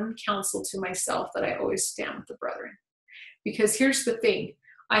my own counsel to myself that I always stand with the brethren. Because here's the thing,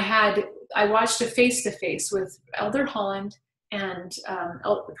 I watched a face-to-face with Elder Holland and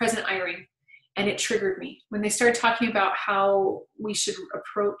President Eyring, and it triggered me when they started talking about how we should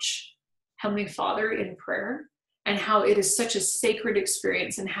approach Heavenly Father in prayer, and how it is such a sacred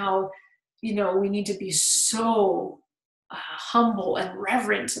experience, and how, we need to be so humble and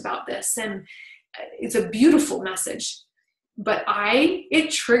reverent about this. And it's a beautiful message, but it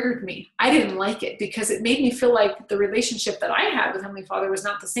triggered me. I didn't like it because it made me feel like the relationship that I had with Heavenly Father was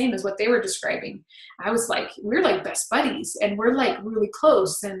not the same as what they were describing. I was like, we're like best buddies, and we're like really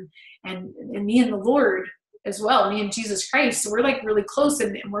close, and me and the Lord as well, me and Jesus Christ, we're like really close,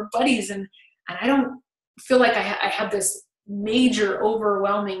 and we're buddies, and I don't feel like I have this major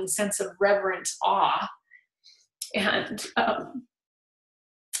overwhelming sense of reverent awe. And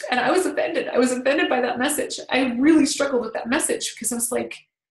I was offended. I was offended by that message. I really struggled with that message because I was like,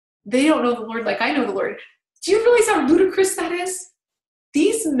 they don't know the Lord like I know the Lord. Do you realize how ludicrous that is?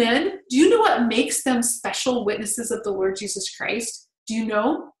 These men, do you know what makes them special witnesses of the Lord Jesus Christ? Do you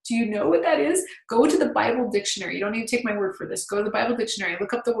know? Do you know what that is? Go to the Bible dictionary. You don't need to take my word for this. Go to the Bible dictionary.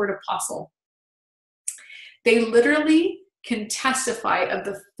 Look up the word apostle. They literally can testify of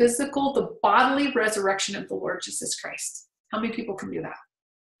the bodily resurrection of the Lord Jesus Christ. How many people can do that?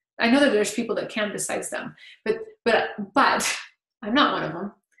 I know that there's people that can besides them, but I'm not one of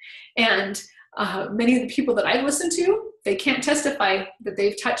them. And many of the people that I've listened to, they can't testify that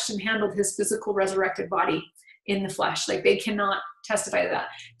they've touched and handled his physical resurrected body in the flesh. Like, they cannot testify to that.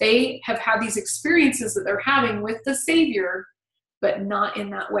 They have had these experiences that they're having with the Savior, but not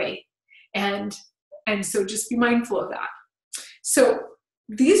in that way. And so just be mindful of that. So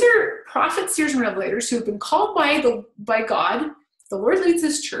these are prophets, seers, and revelators who have been called by God. The Lord leads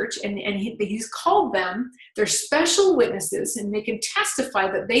his church, and he's called them. They're special witnesses, and they can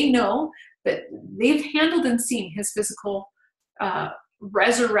testify that they know that they've handled and seen his physical,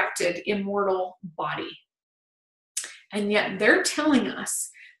 resurrected, immortal body. And yet they're telling us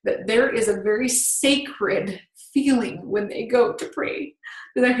that there is a very sacred feeling when they go to pray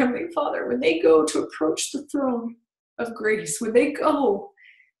to their Heavenly Father, when they go to approach the throne of grace, when they go.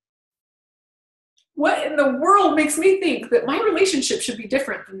 What in the world makes me think that my relationship should be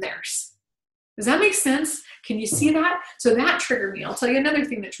different than theirs? Does that make sense? Can you see that? So that triggered me. I'll tell you another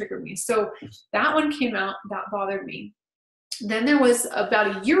thing that triggered me. So that one came out, that bothered me. Then there was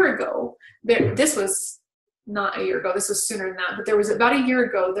about a year ago, this was not a year ago, this was sooner than that, but there was about a year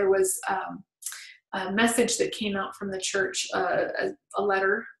ago, there was a message that came out from the church, a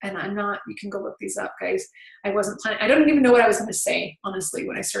letter, and you can go look these up, guys. I wasn't planning, I don't even know what I was going to say, honestly,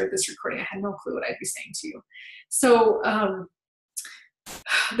 when I started this recording. I had no clue what I'd be saying to you. So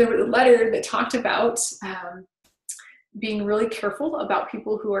there was a letter that talked about being really careful about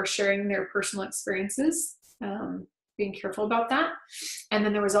people who are sharing their personal experiences, being careful about that. And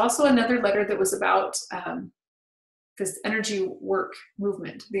then there was also another letter that was about this energy work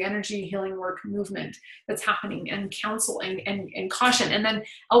movement, the energy healing work movement that's happening, and counsel and caution. And then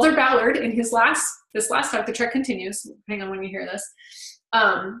Elder Ballard, in this last talk, the trek continues, depending on when you hear this,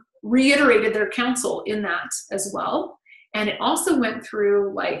 reiterated their counsel in that as well. And it also went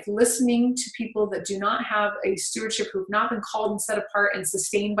through like listening to people that do not have a stewardship, who've not been called and set apart and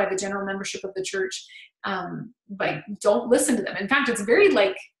sustained by the general membership of the church. Like, don't listen to them. In fact, it's very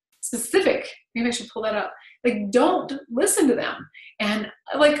like specific. Maybe I should pull that up. Like, don't listen to them. And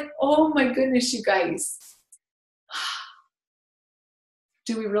like, oh my goodness, you guys.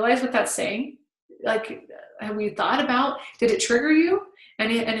 Do we realize what that's saying? Like, have we thought about, did it trigger you?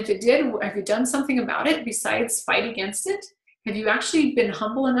 And if it did, have you done something about it besides fight against it? Have you actually been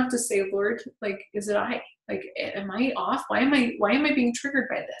humble enough to say, Lord, like, is it I? Like, am I off? Why am I being triggered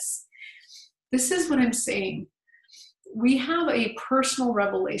by this? This is what I'm saying. We have a personal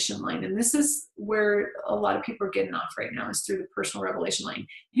revelation line, and this is where a lot of people are getting off right now, is through the personal revelation line.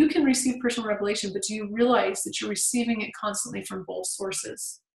 You can receive personal revelation, but do you realize that you're receiving it constantly from both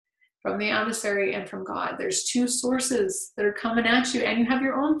sources? From the adversary and from God. There's two sources that are coming at you, and you have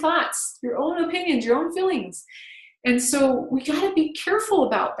your own thoughts, your own opinions, your own feelings. And so we got to be careful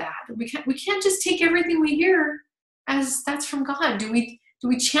about that. We can't just take everything we hear as that's from God. Do we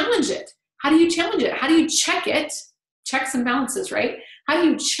challenge it? How do you challenge it? How do you check it? Checks and balances, right? How do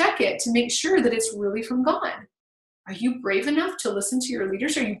you check it to make sure that it's really from God? Are you brave enough to listen to your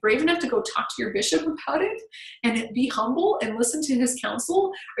leaders? Are you brave enough to go talk to your bishop about it and be humble and listen to his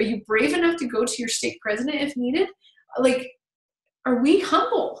counsel? Are you brave enough to go to your stake president if needed? Like, are we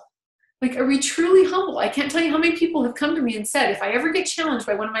humble? Like, are we truly humble? I can't tell you how many people have come to me and said, if I ever get challenged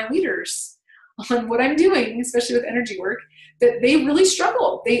by one of my leaders on what I'm doing, especially with energy work, that they really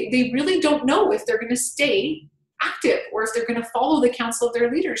struggle. They really don't know if they're going to stay active or if they're going to follow the counsel of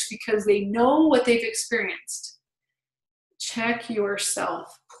their leaders because they know what they've experienced. Check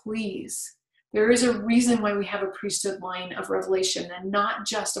yourself, please. There is a reason why we have a priesthood line of revelation and not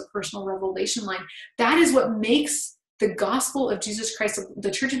just a personal revelation line. That is what makes the gospel of Jesus Christ, the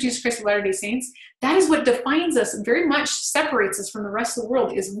Church of Jesus Christ of Latter-day Saints, that is what defines us and very much separates us from the rest of the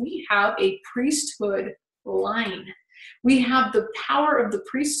world, is we have a priesthood line. We have the power of the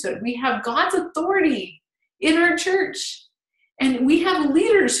priesthood. We have God's authority in our church. And we have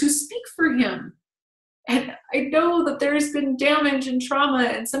leaders who speak for him. And I know that there's been damage and trauma,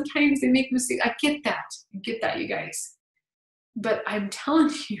 and sometimes they make mistakes. I get that, you guys. But I'm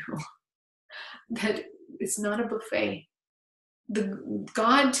telling you that it's not a buffet.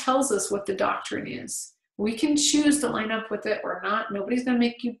 God tells us what the doctrine is. We can choose to line up with it or not. Nobody's going to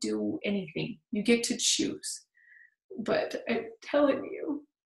make you do anything. You get to choose. But I'm telling you,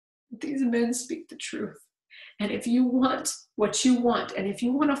 these men speak the truth. And if you want what you want, and if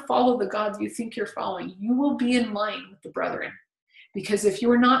you want to follow the God you think you're following, you will be in line with the brethren. Because if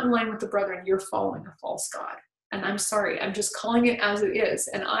you are not in line with the brethren, you're following a false God. And I'm sorry, I'm just calling it as it is.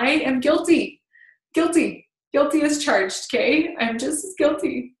 And I am guilty as charged, okay? I'm just as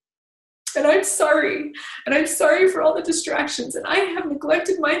guilty. And I'm sorry. And I'm sorry for all the distractions. And I have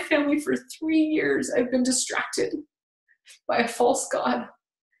neglected my family for 3 years. I've been distracted by a false God.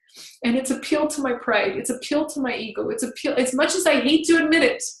 And it's appealed to my pride. It's appealed to my ego. It's appealed, as much as I hate to admit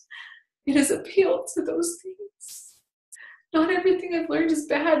it, it has appealed to those things. Not everything I've learned is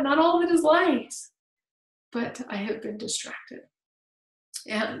bad. Not all of it is light. But I have been distracted.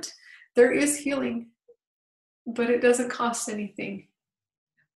 And there is healing, but it doesn't cost anything.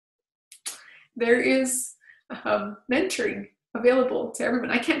 There is mentoring available to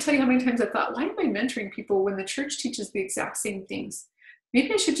everyone. I can't tell you how many times I thought, why am I mentoring people when the church teaches the exact same things?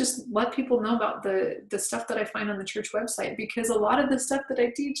 Maybe I should just let people know about the stuff that I find on the church website, because a lot of the stuff that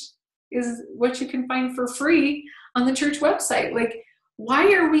I teach is what you can find for free on the church website. Like,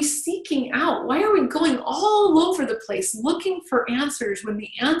 why are we seeking out? Why are we going all over the place looking for answers when the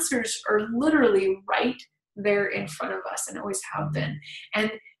answers are literally right there in front of us and always have been?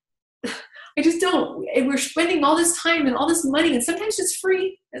 And I just don't. And we're spending all this time and all this money, and sometimes it's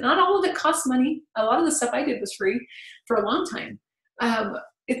free. And not all of it costs money. A lot of the stuff I did was free for a long time.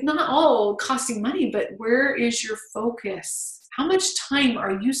 It's not all costing money, but where is your focus? How much time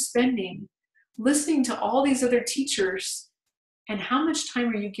are you spending listening to all these other teachers? And how much time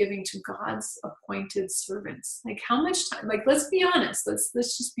are you giving to God's appointed servants? Like, how much time? Like, let's be honest. Let's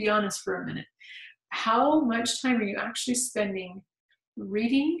just be honest for a minute. How much time are you actually spending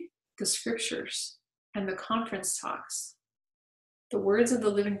reading the scriptures and the conference talks, the words of the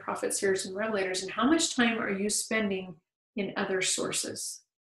living prophets, seers, and revelators? And how much time are you spending in other sources?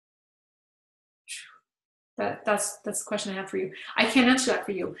 That's the question I have for you. I can't answer that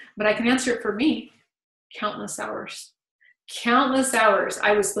for you, but I can answer it for me. Countless hours. Countless hours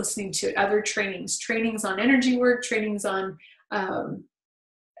I was listening to other trainings on energy work, trainings on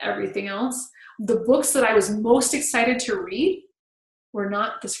everything else. The books that I was most excited to read were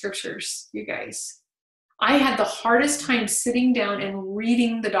not the scriptures, you guys. I had the hardest time sitting down and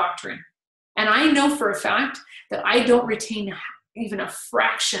reading the doctrine. And I know for a fact that I don't retain even a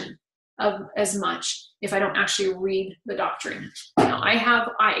fraction of as much if I don't actually read the doctrine. Now, I have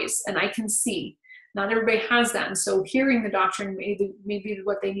eyes and I can see. Not everybody has that. And so hearing the doctrine may be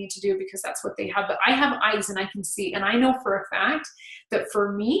what they need to do because that's what they have. But I have eyes and I can see. And I know for a fact that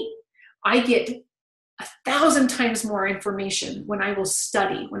for me, I get 1,000 times more information when I will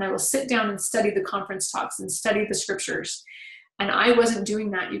study, when I will sit down and study the conference talks and study the scriptures. And I wasn't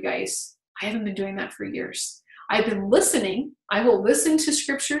doing that, you guys. I haven't been doing that for years. I've been listening. I will listen to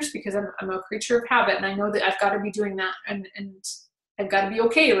scriptures because I'm a creature of habit, and I know that I've got to be doing that, and I've got to be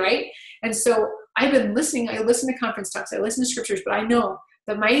okay, right? And so I've been listening. I listen to conference talks. I listen to scriptures, but I know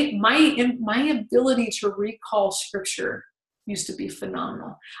that my ability to recall scripture used to be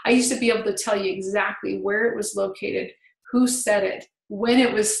phenomenal. I used to be able to tell you exactly where it was located, who said it, when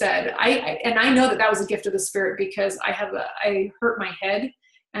it was said. And I know that was a gift of the Spirit because I hurt my head,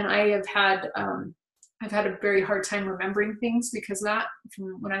 and I've had a very hard time remembering things because of that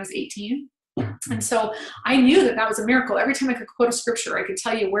from when I was 18. And so I knew that was a miracle. Every time I could quote a scripture, I could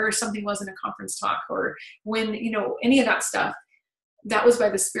tell you where something was in a conference talk or when, any of that stuff. That was by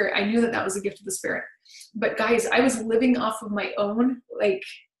the Spirit. I knew that was a gift of the Spirit. But guys, I was living off of my own,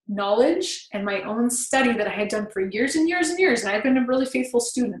 knowledge and my own study that I had done for years and years and years. And I've been a really faithful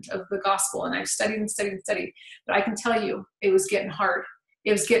student of the gospel, and I've studied and studied and studied. But I can tell you, it was getting hard.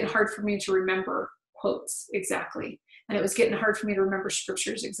 It was getting hard for me to remember quotes exactly. And it was getting hard for me to remember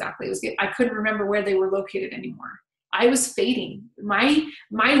scriptures exactly. I couldn't remember where they were located anymore. I was fading. My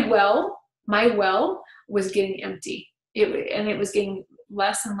well was getting empty. It was getting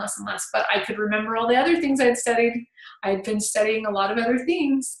less and less and less. But I could remember all the other things I'd studied. I'd been studying a lot of other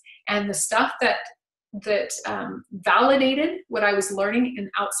things, and the stuff that validated what I was learning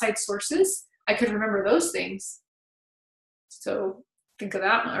in outside sources, I could remember those things. So think of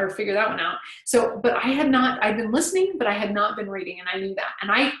that one, or figure that one out. So, but I'd been listening, but I had not been reading, and I knew that.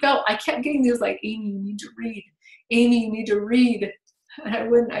 And I kept getting these like, Aimee, you need to read. Aimee, you need to read.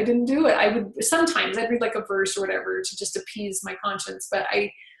 And I didn't do it. Sometimes I'd read like a verse or whatever to just appease my conscience. But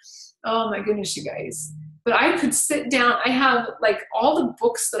oh my goodness, you guys. But I could sit down. I have like all the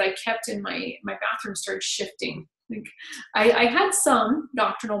books that I kept in my bathroom started shifting. Like I had some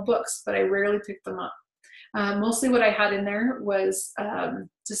doctrinal books, but I rarely picked them up. Mostly what I had in there was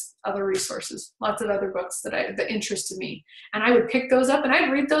just other resources, lots of other books that interested me. And I would pick those up and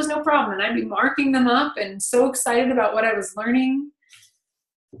I'd read those no problem. And I'd be marking them up and so excited about what I was learning.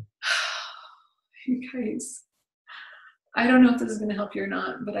 You guys, I don't know if this is going to help you or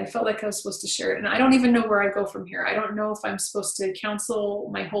not, but I felt like I was supposed to share it. And I don't even know where I go from here. I don't know if I'm supposed to cancel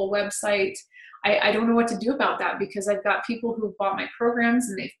my whole website. I don't know what to do about that, because I've got people who've bought my programs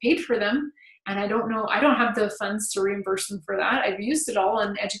and they've paid for them. And I don't know, I don't have the funds to reimburse them for that. I've used it all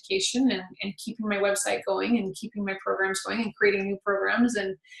on education and keeping my website going and keeping my programs going and creating new programs.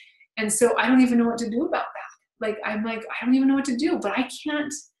 And so I don't even know what to do about that. I don't even know what to do, but I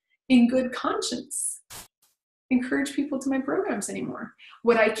can't in good conscience encourage people to my programs anymore.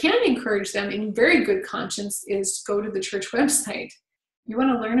 What I can encourage them in very good conscience is go to the church website. You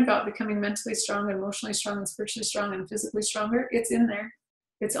want to learn about becoming mentally strong, emotionally strong, and spiritually strong, and physically stronger? It's in there.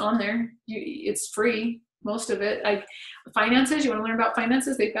 It's on there. It's free, most of it. Finances, you want to learn about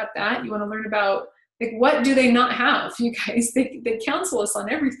finances? They've got that. You want to learn about, what do they not have? You guys, they counsel us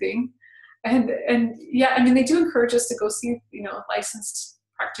on everything. And yeah, I mean, they do encourage us to go see, licensed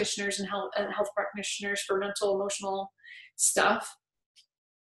practitioners and health practitioners for mental, emotional stuff.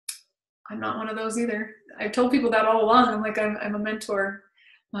 I'm not one of those either. I've told people that all along. I'm a mentor.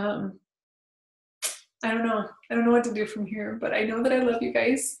 I don't know. I don't know what to do from here, but I know that I love you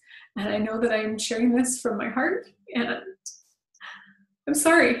guys, and I know that I'm sharing this from my heart, and I'm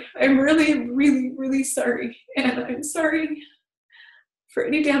sorry. I'm really, really, really sorry. And I'm sorry for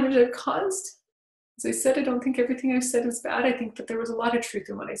any damage I've caused. As I said, I don't think everything I've said is bad. I think that there was a lot of truth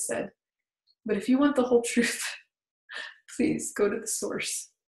in what I said. But if you want the whole truth, please go to the source.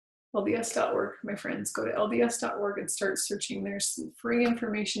 LDS.org, my friends. Go to LDS.org and start searching. There's free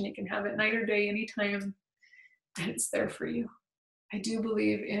information. You can have it night or day, anytime, and it's there for you. I do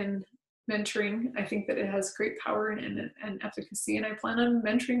believe in mentoring. I think that it has great power and efficacy, and I plan on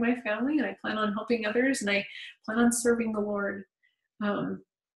mentoring my family, and I plan on helping others, and I plan on serving the Lord.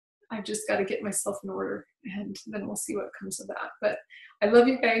 I've just got to get myself in order, and then we'll see what comes of that. But I love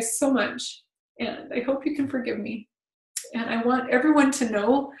you guys so much, and I hope you can forgive me. And I want everyone to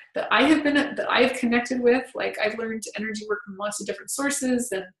know that I've connected with, I've learned energy work from lots of different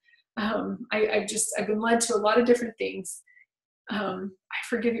sources, and I've been led to a lot of different things. I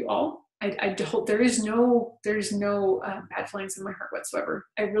forgive you all. There's no bad feelings in my heart whatsoever.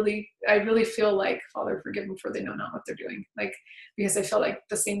 I really feel like, Father, forgive them, for they know not what they're doing. Because I felt like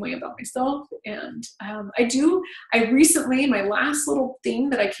the same way about myself. And I recently, my last little thing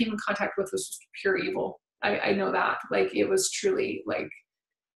that I came in contact with was pure evil. I know that, it was truly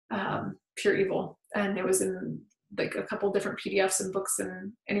pure evil. And it was in a couple different PDFs and books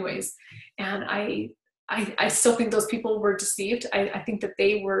and anyways. And I still think those people were deceived. I think that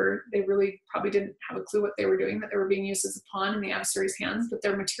they really probably didn't have a clue what they were doing, that they were being used as a pawn in the adversary's hands, but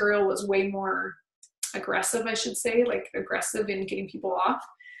their material was way more aggressive, I should say, aggressive in getting people off.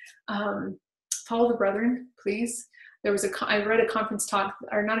 Follow the brethren, please. I read a conference talk,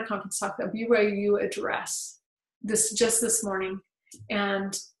 or not a conference talk, a BYU address this morning.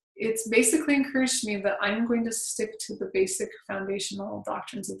 And it's basically encouraged me that I'm going to stick to the basic foundational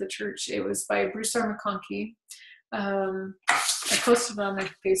doctrines of the church. It was by Bruce R. McConkie. I posted it on my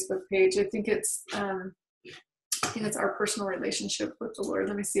Facebook page. I think it's Our Personal Relationship with the Lord.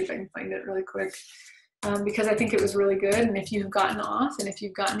 Let me see if I can find it really quick. Because I think it was really good. And if you've gotten off and if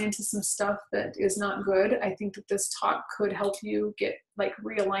you've gotten into some stuff that is not good, I think that this talk could help you get,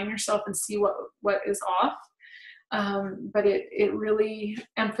 realign yourself and see what is off. But it really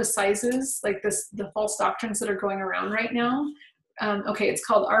emphasizes the false doctrines that are going around right now Okay, it's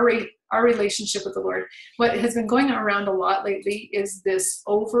called Our Relationship with the Lord. What has been going around a lot lately is this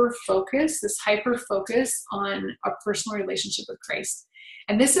over focus, this hyper focus on a personal relationship with Christ.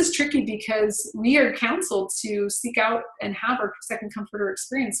 And this is tricky because we are counseled to seek out and have our second comforter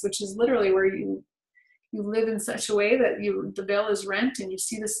experience, which is literally where you live in such a way that the veil is rent and you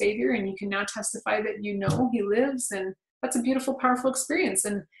see the Savior and you can now testify that you know he lives. And that's a beautiful, powerful experience.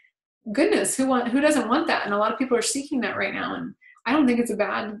 And goodness, who doesn't want that? And a lot of people are seeking that right now. And I don't think it's a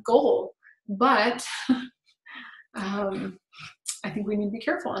bad goal, but I think we need to be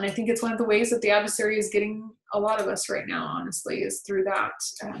careful. And I think it's one of the ways that the adversary is getting a lot of us right now, honestly, is through that,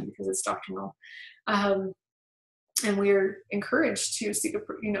 because it's doctrinal. And we're encouraged to seek,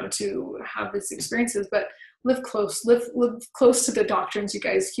 to have these experiences, but live close to the doctrines, you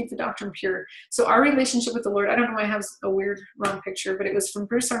guys. Keep the doctrine pure. So our relationship with the Lord, I don't know why I have a weird wrong picture, but it was from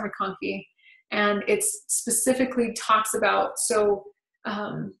Bruce R. McConkie, and it specifically talks about,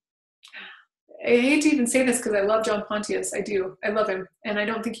 I hate to even say this because I love John Pontius. I do. I love him. And I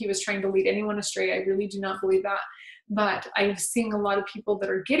don't think he was trying to lead anyone astray. I really do not believe that. But I'm seeing a lot of people that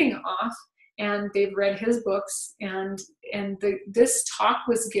are getting off, and they've read his books, and this talk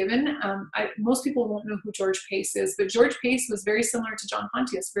was given. Most people won't know who George Pace is, but George Pace was very similar to John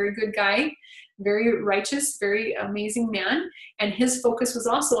Pontius. Very good guy, very righteous, very amazing man. And his focus was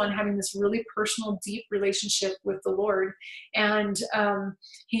also on having this really personal, deep relationship with the Lord. And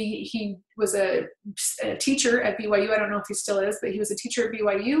he was a teacher at BYU. I don't know if he still is, but he was a teacher at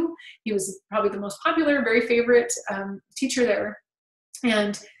BYU. He was probably the most popular, very favorite teacher there,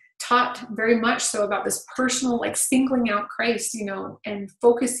 and taught very much so about this personal, like singling out Christ, and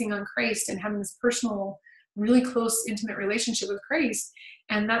focusing on Christ and having this personal, really close, intimate relationship with Christ.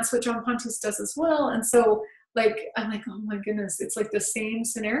 And that's what John Pontius does as well. And so I'm like, oh my goodness, it's like the same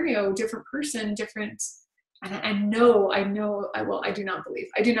scenario, different person, different. And I do not believe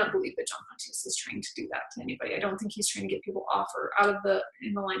that John Pontius is trying to do that to anybody. I don't think he's trying to get people off or out of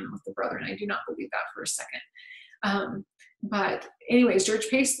in alignment with the brethren. I do not believe that for a second. But anyways, George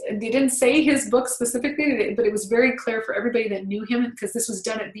Pace, they didn't say his book specifically, but it was very clear for everybody that knew him, because this was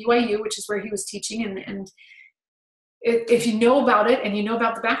done at BYU, which is where he was teaching. And if you know about it and you know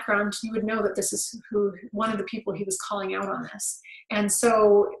about the background, you would know that this is one of the people he was calling out on this. And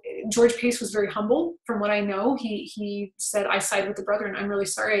so George Pace was very humble. From what I know, he said, I side with the brethren. I'm really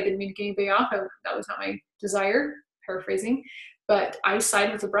sorry. I didn't mean to get anybody off. That was not my desire, paraphrasing. But I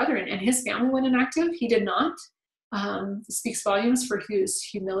side with the brethren. And his family went inactive. He did not. Speaks volumes for his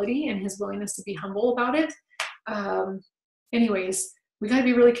humility and his willingness to be humble about it. Anyways, we got to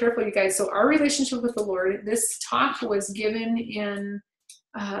be really careful, you guys. So our relationship with the Lord, this talk was given in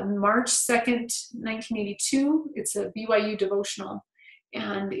March 2nd, 1982. It's a BYU devotional,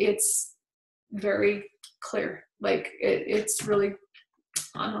 and it's very clear. Like it's really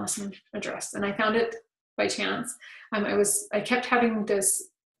an awesome address. And I found it by chance. I kept having this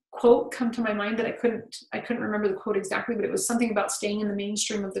quote come to my mind that I couldn't remember the quote exactly, but it was something about staying in the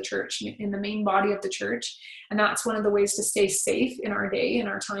mainstream of the church, in the main body of the church. And that's one of the ways to stay safe in our day, in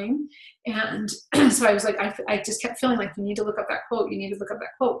our time. And so I was like, I just kept feeling like, you need to look up that quote. You need to look up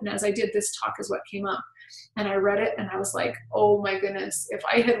that quote. And as I did, this talk is what came up. And I read it and I was like, oh my goodness, if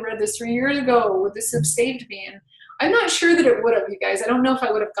I had read this 3 years ago, would this have saved me? And I'm not sure that it would have, you guys. I don't know if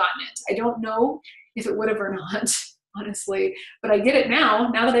I would have gotten it. I don't know if it would have or not, honestly, but I get it now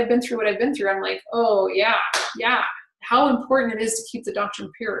that I've been through what I've been through. I'm like, oh yeah, how important it is to keep the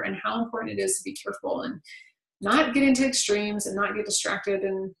doctrine pure, and how important it is to be careful and not get into extremes and not get distracted.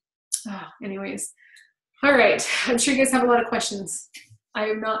 And anyways, all right, I'm sure you guys have a lot of questions. I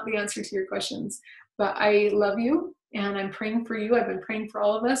am not the answer to your questions, but I love you and I'm praying for you. I've been praying for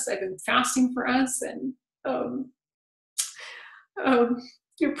all of us. I've been fasting for us, and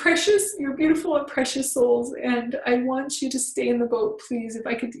you're precious, you're beautiful and precious souls, and I want you to stay in the boat, please. If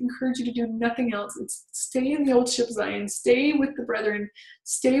I could encourage you to do nothing else, it's stay in the old ship Zion, stay with the brethren,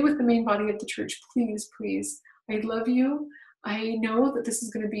 stay with the main body of the church, please, please. I love you. I know that this is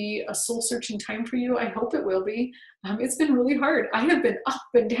going to be a soul-searching time for you. I hope it will be. It's been really hard. I have been up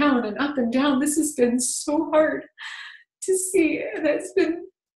and down and up and down. This has been so hard to see, and it's been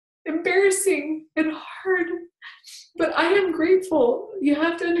embarrassing and hard. But I am grateful. You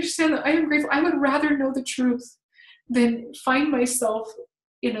have to understand that I am grateful. I would rather know the truth than find myself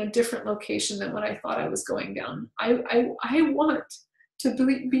in a different location than what I thought I was going down. I want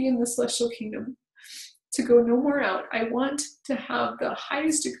to be in the celestial kingdom, to go no more out. I want to have the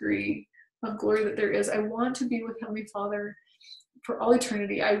highest degree of glory that there is. I want to be with Heavenly Father for all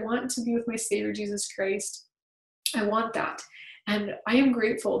eternity. I want to be with my Savior, Jesus Christ. I want that. And I am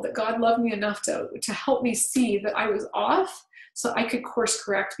grateful that God loved me enough to help me see that I was off, so I could course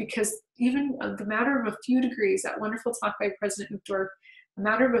correct, because even the matter of a few degrees, that wonderful talk by President Uchtdorf, a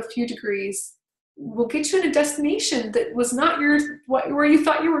matter of a few degrees will get you in a destination that was not where you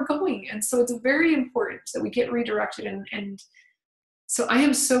thought you were going. And so it's very important that we get redirected. And so I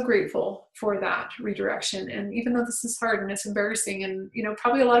am so grateful for that redirection. And even though this is hard and it's embarrassing, and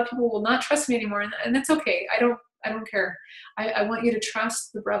probably a lot of people will not trust me anymore, and it's okay. I don't care. I want you to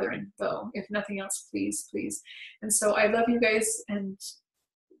trust the brethren, though, if nothing else, please, please. And so I love you guys, and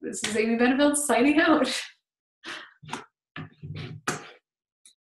this is Aimee Benefield signing out.